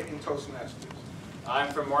have you been in Toastmasters?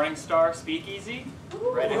 I'm from Morningstar Speakeasy,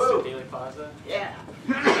 right next to Daily Plaza. Yeah.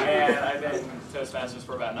 And I've been Toastmasters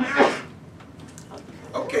for about 9 years.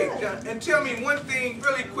 Okay, John, and tell me one thing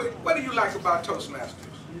really quick. What do you like about Toastmasters?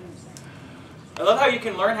 I love how you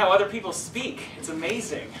can learn how other people speak. It's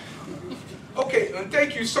amazing. Okay, and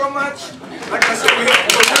thank you so much. Like I said, we have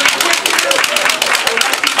a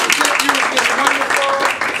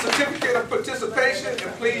wonderful certificate of participation,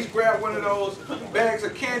 and please grab one of those bags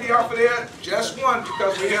of candy off of there. Just one,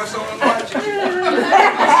 because we have someone watching.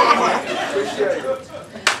 Thank you so much. Appreciate it.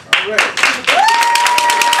 All right.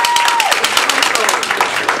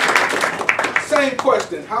 Same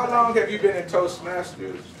question. How long have you been in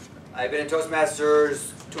Toastmasters? I've been in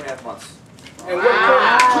Toastmasters 2.5 months. And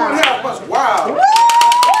what, 2.5 months? Wow.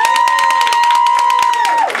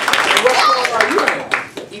 And what club are you in?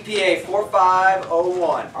 EPA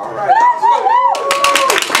 4501. All right.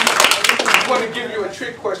 I want to give you a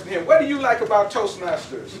trick question here. What do you like about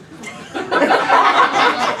Toastmasters?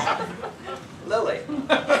 Lily.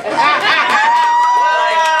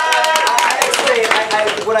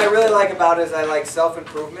 What I really like about it is I like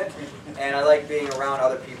self-improvement, and I like being around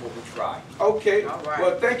other people who try. Okay. Right.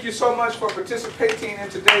 Well, thank you so much for participating in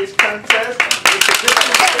today's contest.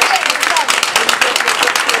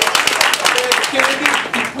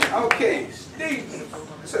 Okay, Steve.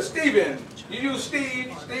 So Steven, you use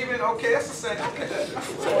Steve. Steven, okay, that's the same.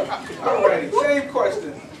 All righty, same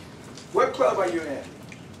question. What club are you in?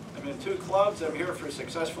 I'm in 2 clubs. I'm here for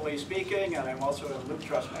Successfully Speaking, and I'm also in Luke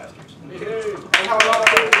Toastmasters. Okay. And how long?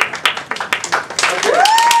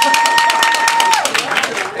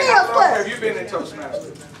 Have you been in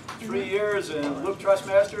Toastmasters? 3 years in Luke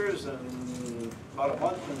Toastmasters and about a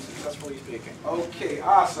month in Successfully Speaking. Okay,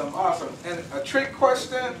 awesome, awesome. And a trick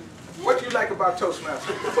question, what do you like about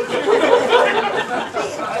Toastmasters?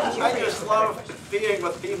 I just love being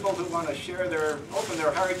with people who want to share open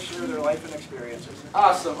their hearts, share their life and experiences.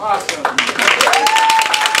 Awesome, awesome.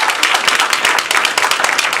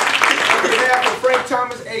 On behalf of Frank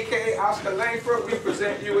Thomas, a.k.a. Oscar Langford, we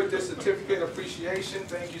present you with this certificate of appreciation.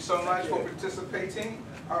 Thank you so much for participating.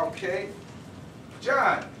 Okay.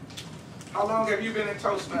 John, how long have you been in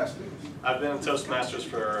Toastmasters? I've been in Toastmasters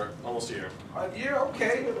for almost a year. A year,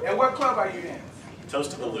 okay. And what club are you in?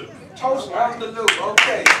 Toast to the Loop. Toast of the Loop,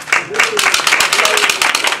 okay.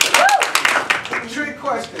 Trick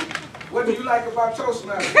question. What do you like about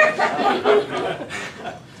Toastmasters?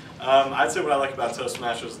 I'd say what I like about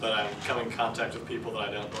Toastmasters is that I'm coming in contact with people that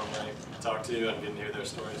I don't normally talk to and getting to hear their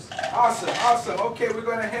stories. Awesome, awesome. Okay, we're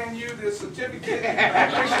going to hand you the certificate of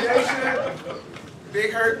appreciation.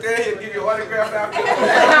 Big Hurt there, he'll give you an autograph after.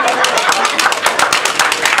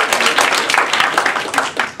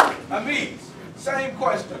 Amit, same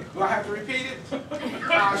question. Do I have to repeat it?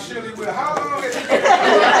 I surely will. How long have you been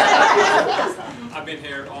here? I've been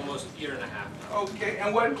here almost a year and a half now. Okay,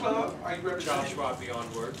 and what club are you representing? Joshua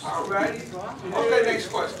Beyond Words. All righty. Okay, next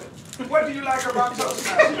question. What do you like about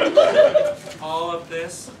Toastmasters? All of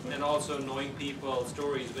this, and also knowing people's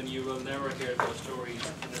stories, when you will never hear those stories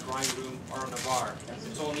in a drawing room or in a bar.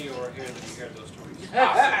 It's only over here that you hear those stories.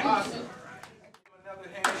 Awesome, awesome. Another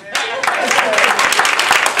hand.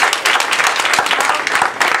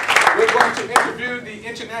 We're going to interview the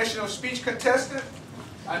international speech contestant.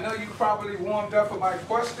 I know you probably warmed up for my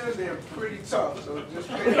questions. They're pretty tough, so just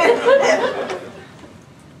wait.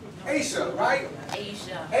 Asia, right?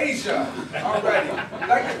 Asia. Asia. All righty.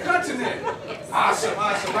 Like the continent. Yes. Awesome,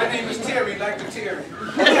 awesome. My name is Terry, like the Terry.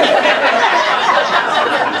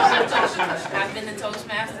 I've been to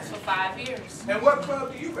Toastmasters for 5 years. And what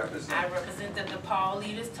club do you represent? I represent the DePaul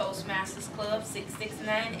Leaders Toastmasters Club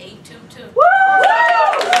 669-822.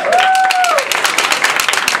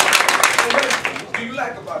 What do you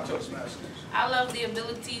like about Toastmasters? I love the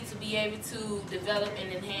ability to be able to develop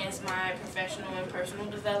and enhance my professional and personal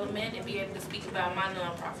development and be able to speak about my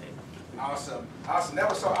nonprofit. Awesome. Awesome. That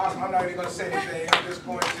was so awesome. I'm not even going to say anything. I'm just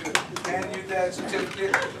going to hand you that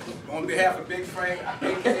certificate on behalf of Big Frank,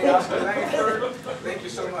 a.k.a. Oscar Langford. Thank you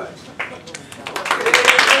so much.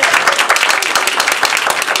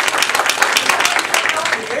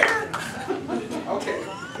 Okay.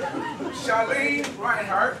 Charlene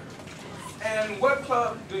Reinhardt. And what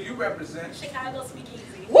club do you represent? Chicago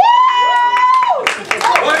Speakeasy. Woo!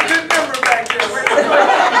 One good member back there.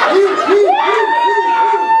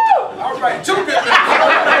 All right, 2 good members.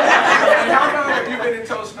 And how long have you been in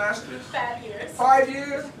Toastmasters? 5 years. 5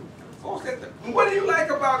 years? What do you like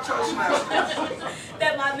about Toastmasters?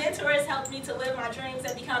 That my mentors helped me to live my dreams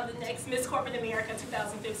and become the next Miss Corporate America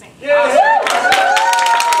 2015. Yes.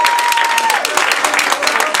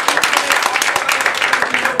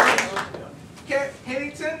 Kat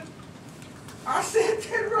Hennington? I said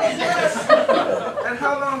that right. Yes. And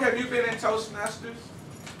how long have you been in Toastmasters?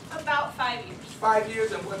 About 5 years. 5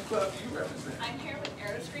 years, and what club do you represent? I'm here with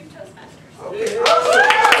Aerostream Toastmasters. Okay, awesome.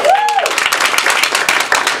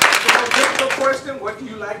 So, simple question, what do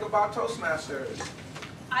you like about Toastmasters?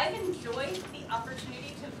 I've enjoyed the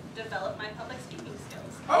opportunity to develop my public speaking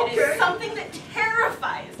skills. It Okay. is something that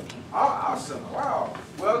terrifies me. Oh, awesome. Wow.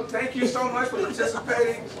 Well, thank you so much for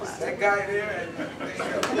participating. That guy there. And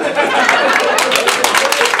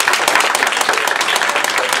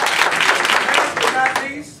last but not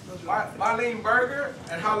least, Marlene Berger.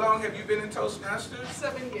 And how long have you been in Toastmasters?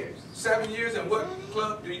 7 years. 7 years. And what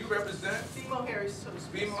club do you represent? BMO Harris Toastmasters.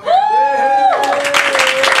 BMO Harris.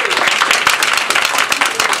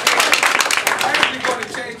 I'm actually going to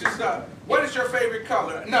change this up. What is your favorite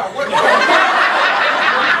color? No, what do you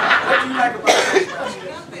like about Toastmasters?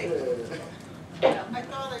 Nothing. I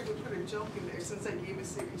thought I would put a joke in there since I gave a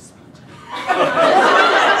serious speech.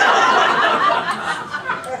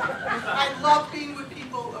 I love being with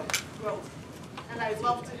people of growth, and I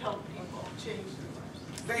love to help people change their lives.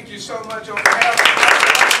 Thank you so much on behalf of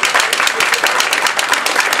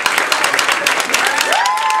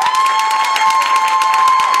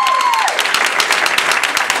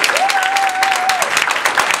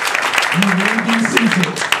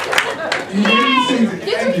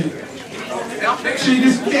Thank you. Now make sure you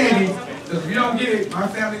get some candy, because if you don't get it, my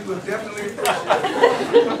family will definitely appreciate it.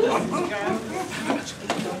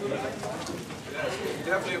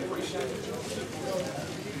 Definitely appreciate it.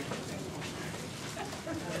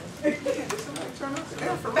 Turn up the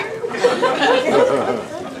air for real.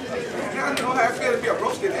 Now I know how it feels to be a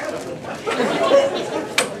roasted animal.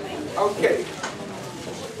 Okay.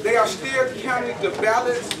 They are still counting the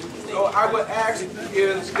ballots. So I would ask,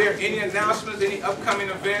 is there any announcements, any upcoming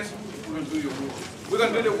events? We're going to do the awards. We're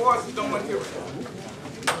going to do the awards. Don't want to hear it.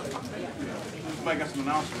 Somebody got some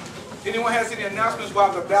announcements. Anyone has any announcements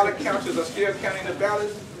while the ballot counters are still counting the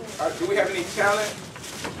ballots? Do we have any talent?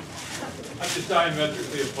 I'm just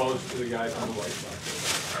diametrically opposed to the guy from the White Sox.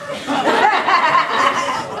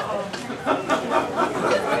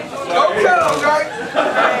 Go Cubs, right?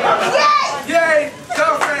 Yay! Yay!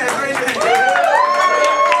 Cubs fans, raise your hand.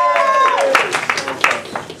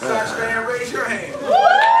 Sox fan, raise your hand.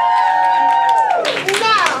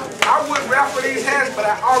 I would rap for these hats, but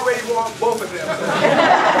I already want both of them.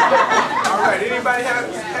 All right, anybody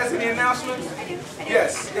has any announcements?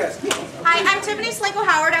 Yes, yes. Hi, I'm Tiffany Slanko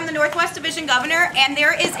Howard. I'm the Northwest Division Governor, and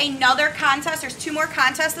there is another contest. There's 2 more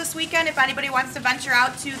contests this weekend if anybody wants to venture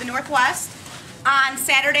out to the Northwest. On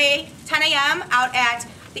Saturday, 10 a.m. out at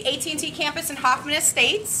the AT&T campus in Hoffman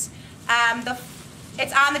Estates.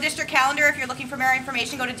 It's on the district calendar. If you're looking for more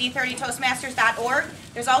information, go to d30toastmasters.org.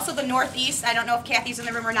 There's also the Northeast. I don't know if Kathy's in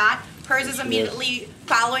the room or not. Hers is immediately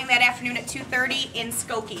following that afternoon at 2:30 in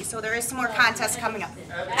Skokie. So there is some more contests coming up.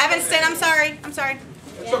 Evanston, I'm sorry. That's okay.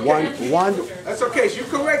 That's okay. You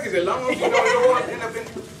corrected it. As long as you know it end up in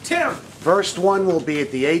Tim. First one will be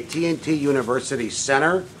at the AT&T University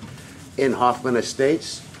Center in Hoffman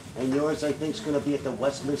Estates. And yours, I think, is going to be at the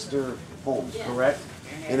Westminster Homes, correct?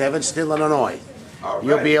 In Evanston, Illinois. Right.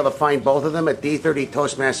 You'll be able to find both of them at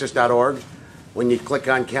d30toastmasters.org. When you click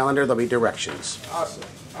on calendar, there'll be directions. Awesome.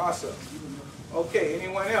 Awesome. Okay,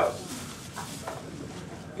 anyone else?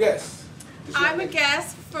 Yes. I'm a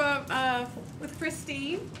guest from with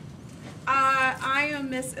Christine I am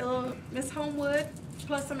Miss Homewood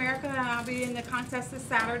Plus America, and I'll be in the contest this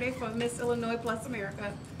Saturday for Miss Illinois Plus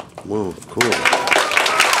America. Whoa, cool. So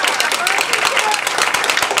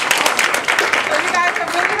you guys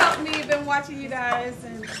have really helped me. Been watching you guys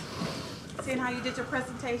and seeing how you did your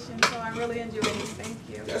presentation, so I really enjoyed it. Thank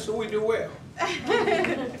you. That's what we do well.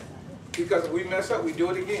 Because if we mess up, we do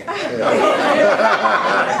it again.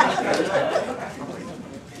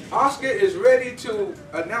 Oscar is ready to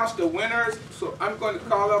announce the winners, so I'm going to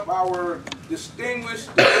call up our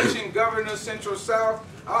distinguished Division Governor, Central South,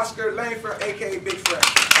 Oscar Langford, a.k.a. Big Fred.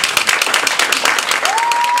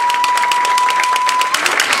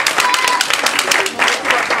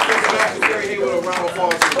 Here with a round of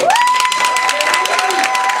applause.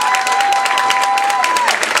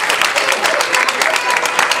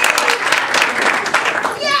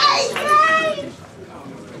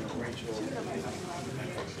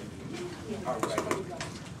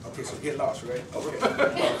 Okay, so get lost, right? Okay.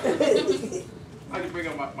 I'd like to bring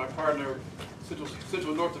up my partner,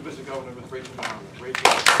 Central North Division Governor, Ms. Rachel Brown.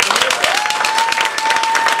 Rachel.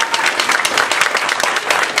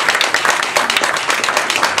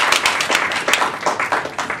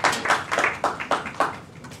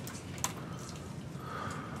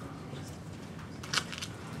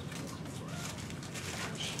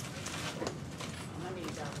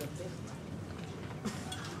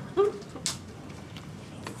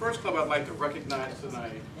 The first club I'd like to recognize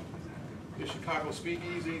tonight is Chicago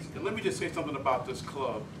Speakeasies. And let me just say something about this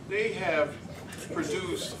club. They have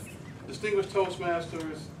produced distinguished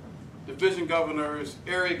Toastmasters, division governors,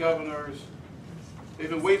 area governors. They've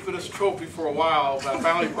been waiting for this trophy for a while, but I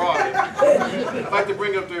finally brought it. I'd like to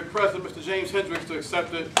bring up their president, Mr. James Hendricks, to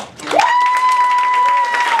accept it.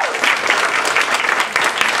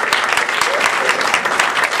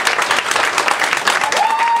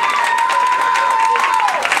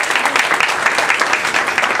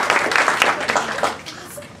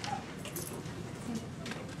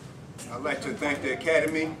 I'd like to thank the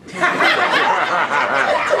Academy. I'd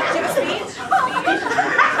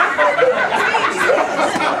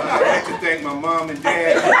like to thank my mom and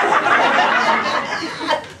dad.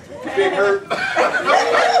 Big Hurt.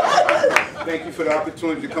 Thank you for the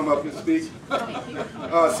opportunity to come up and speak.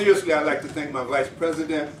 Seriously, I'd like to thank my Vice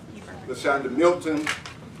President, LaShonda Milton.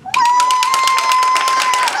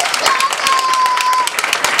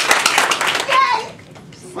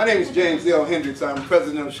 My name is James L. Hendricks. I'm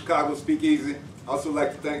president of Chicago Speakeasy. I'd also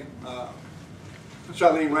like to thank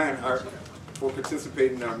Charlene Reinhardt for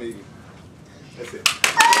participating in our meeting. That's it.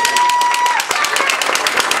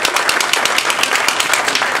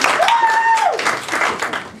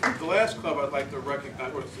 The last club I'd like to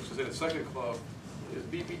recognize, or I should say the second club, is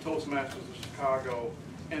BP Toastmasters of Chicago.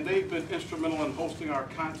 And they've been instrumental in hosting our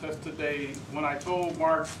contest today. When I told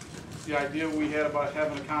Mark the idea we had about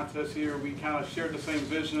having a contest here, we kind of shared the same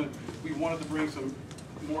vision. We wanted to bring some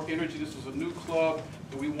more energy. This was a new club,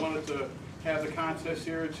 and we wanted to have the contest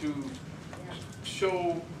here to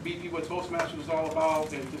show BP what Toastmasters is all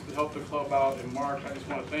about and just to help the club out. And Mark, I just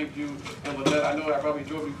want to thank you. And Lynette, I know I probably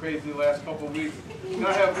drove you crazy the last couple of weeks. Can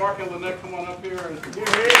I have Mark and Lynette come on up here?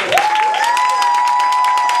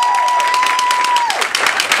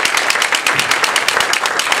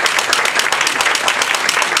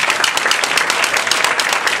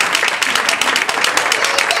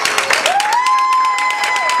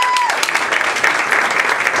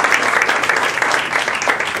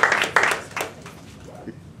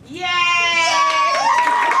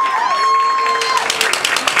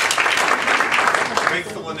 Thanks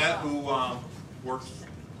to Lynette, who works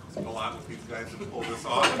a lot with these guys to pull this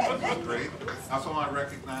off. It's great. I also want to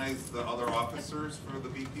recognize the other officers for the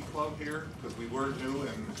BP Club here, because we were new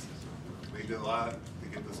and they did a lot to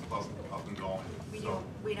get this club up and going.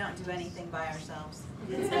 We don't do anything by ourselves.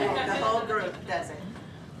 The whole group does it.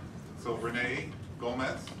 So Renee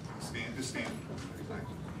Gomez, just stand.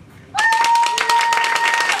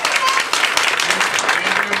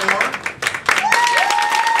 Andrea Moore.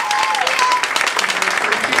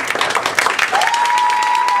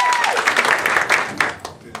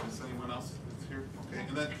 Is anyone else that's here? Okay,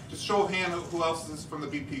 and then just show of hand who else is from the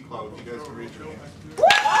BP Club. If you guys can raise your hand.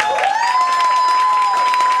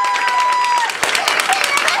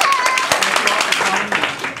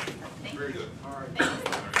 Very good. All right.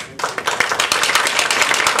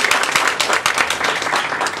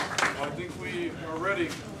 Well, I think we are ready.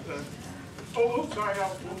 Oh, sorry, I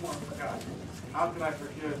have one more. I forgot. How can I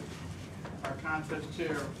forget our contest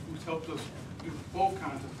chair who's helped us do both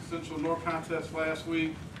contests, the Central North contest last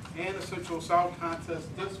week and the Central South contest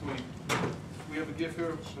this week. We have a gift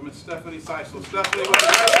here from Ms. Stephanie Seisel. Stephanie,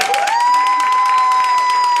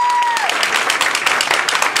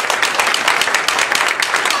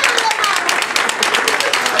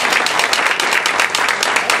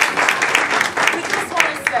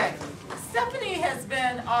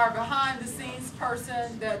 our behind-the-scenes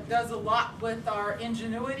person that does a lot with our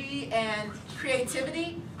ingenuity and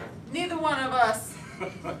creativity. Neither one of us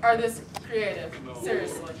are this creative,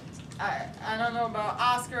 seriously. I don't know about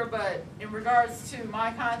Oscar, but in regards to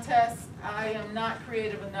my contest, I am not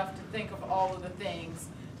creative enough to think of all of the things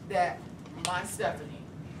that my Stephanie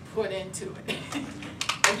put into it.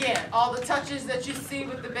 Again, all the touches that you see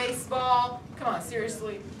with the baseball, come on,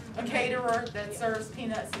 seriously. A caterer that serves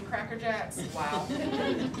peanuts and Cracker Jacks, wow.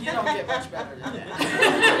 You don't get much better than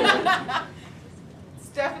that.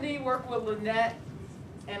 Stephanie worked with Lynette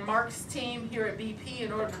and Mark's team here at BP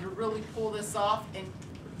in order to really pull this off and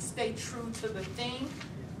stay true to the theme,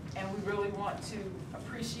 and we really want to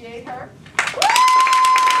appreciate her.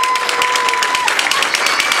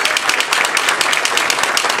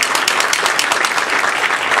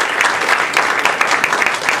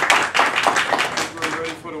 We're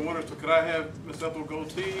ready for the winner, so could I have Miss Ethel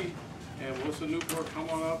Goatee and Melissa Newport come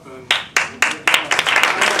on up and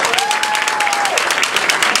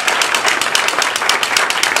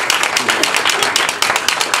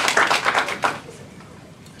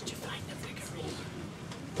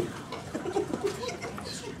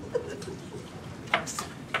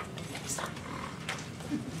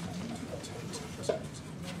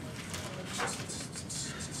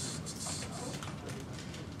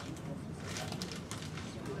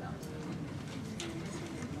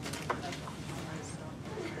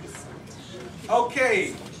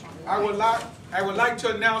Okay, I would like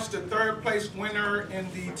to announce the third place winner in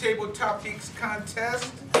the Table Topics contest.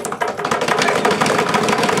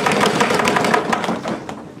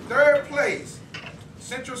 Third place,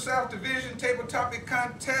 Central South Division Table Topic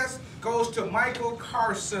contest goes to Michael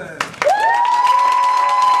Carson.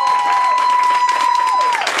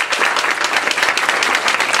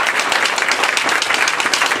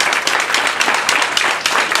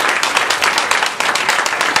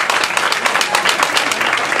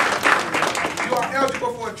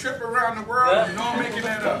 Trip around the world, you know I'm making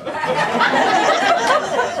that up.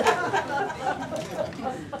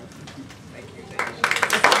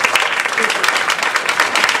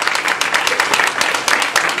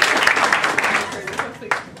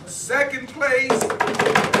 Second place,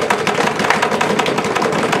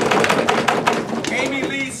 Amy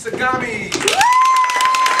Lee Sagami.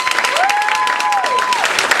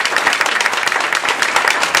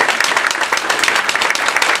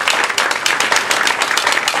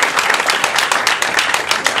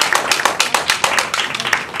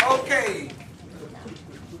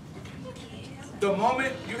 The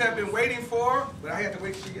moment you have been waiting for, but I had to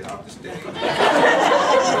wait till you get off the stage.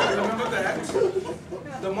 Remember that.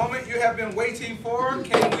 The moment you have been waiting for,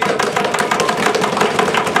 can we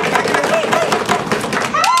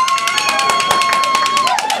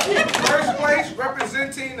first place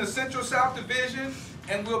representing the Central South Division,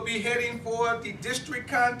 and we'll be heading for the district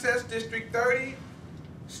contest, District 30,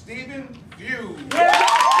 Stephen View.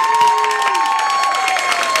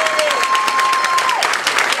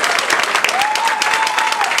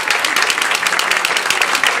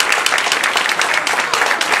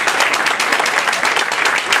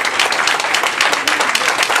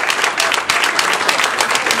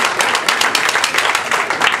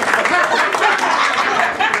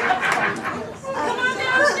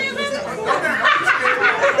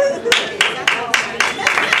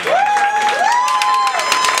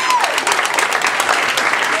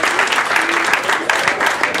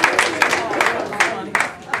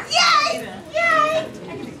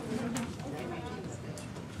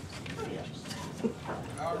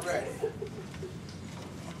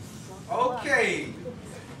 Okay,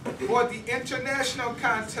 for the international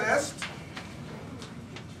contest,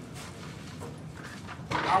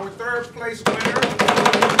 our third place winner,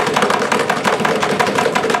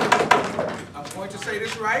 I'm going to say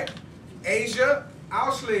this right, Asia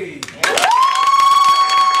Ousley.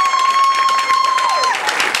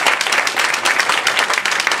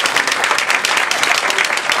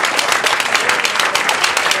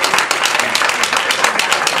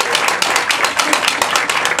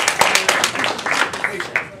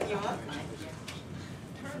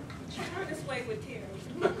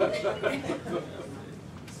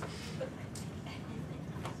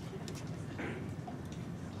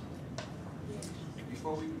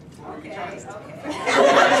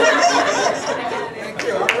 Thank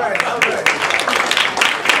you. All right.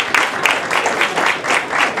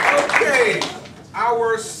 Okay,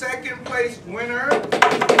 our second place winner,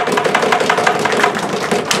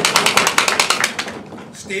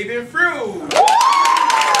 Stephen Frew.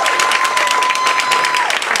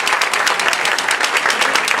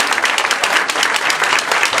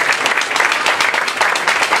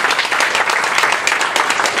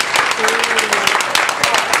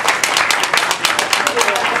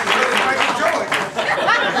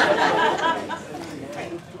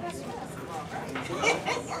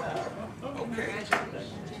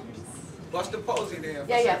 then.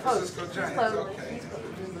 Yeah, yeah, San post. Francisco Giants, Close. okay.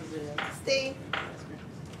 Steve.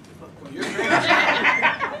 Well, you're ready.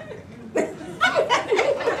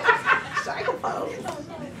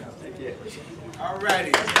 All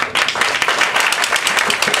righty.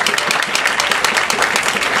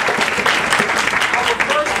 Our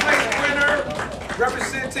first place winner,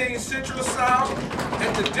 representing Central South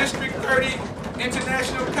at the District 30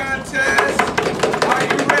 International Contest. Are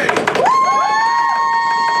you ready?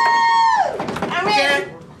 I'm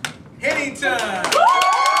ready. Hennington.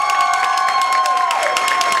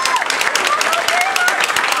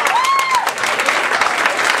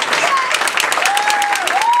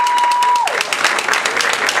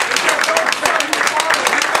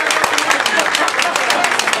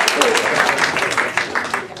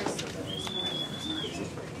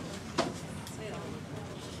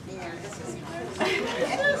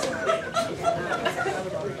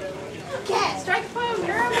 Yeah, strike a pose,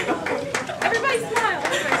 girl. Everybody smile.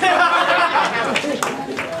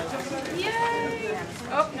 Yay.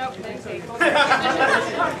 Oh, nope, no tape.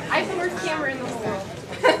 I have the worst camera in the whole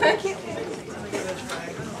world.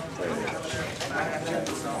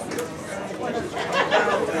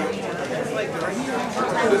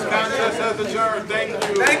 This contest has adjourned. Thank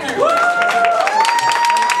you. Thank you.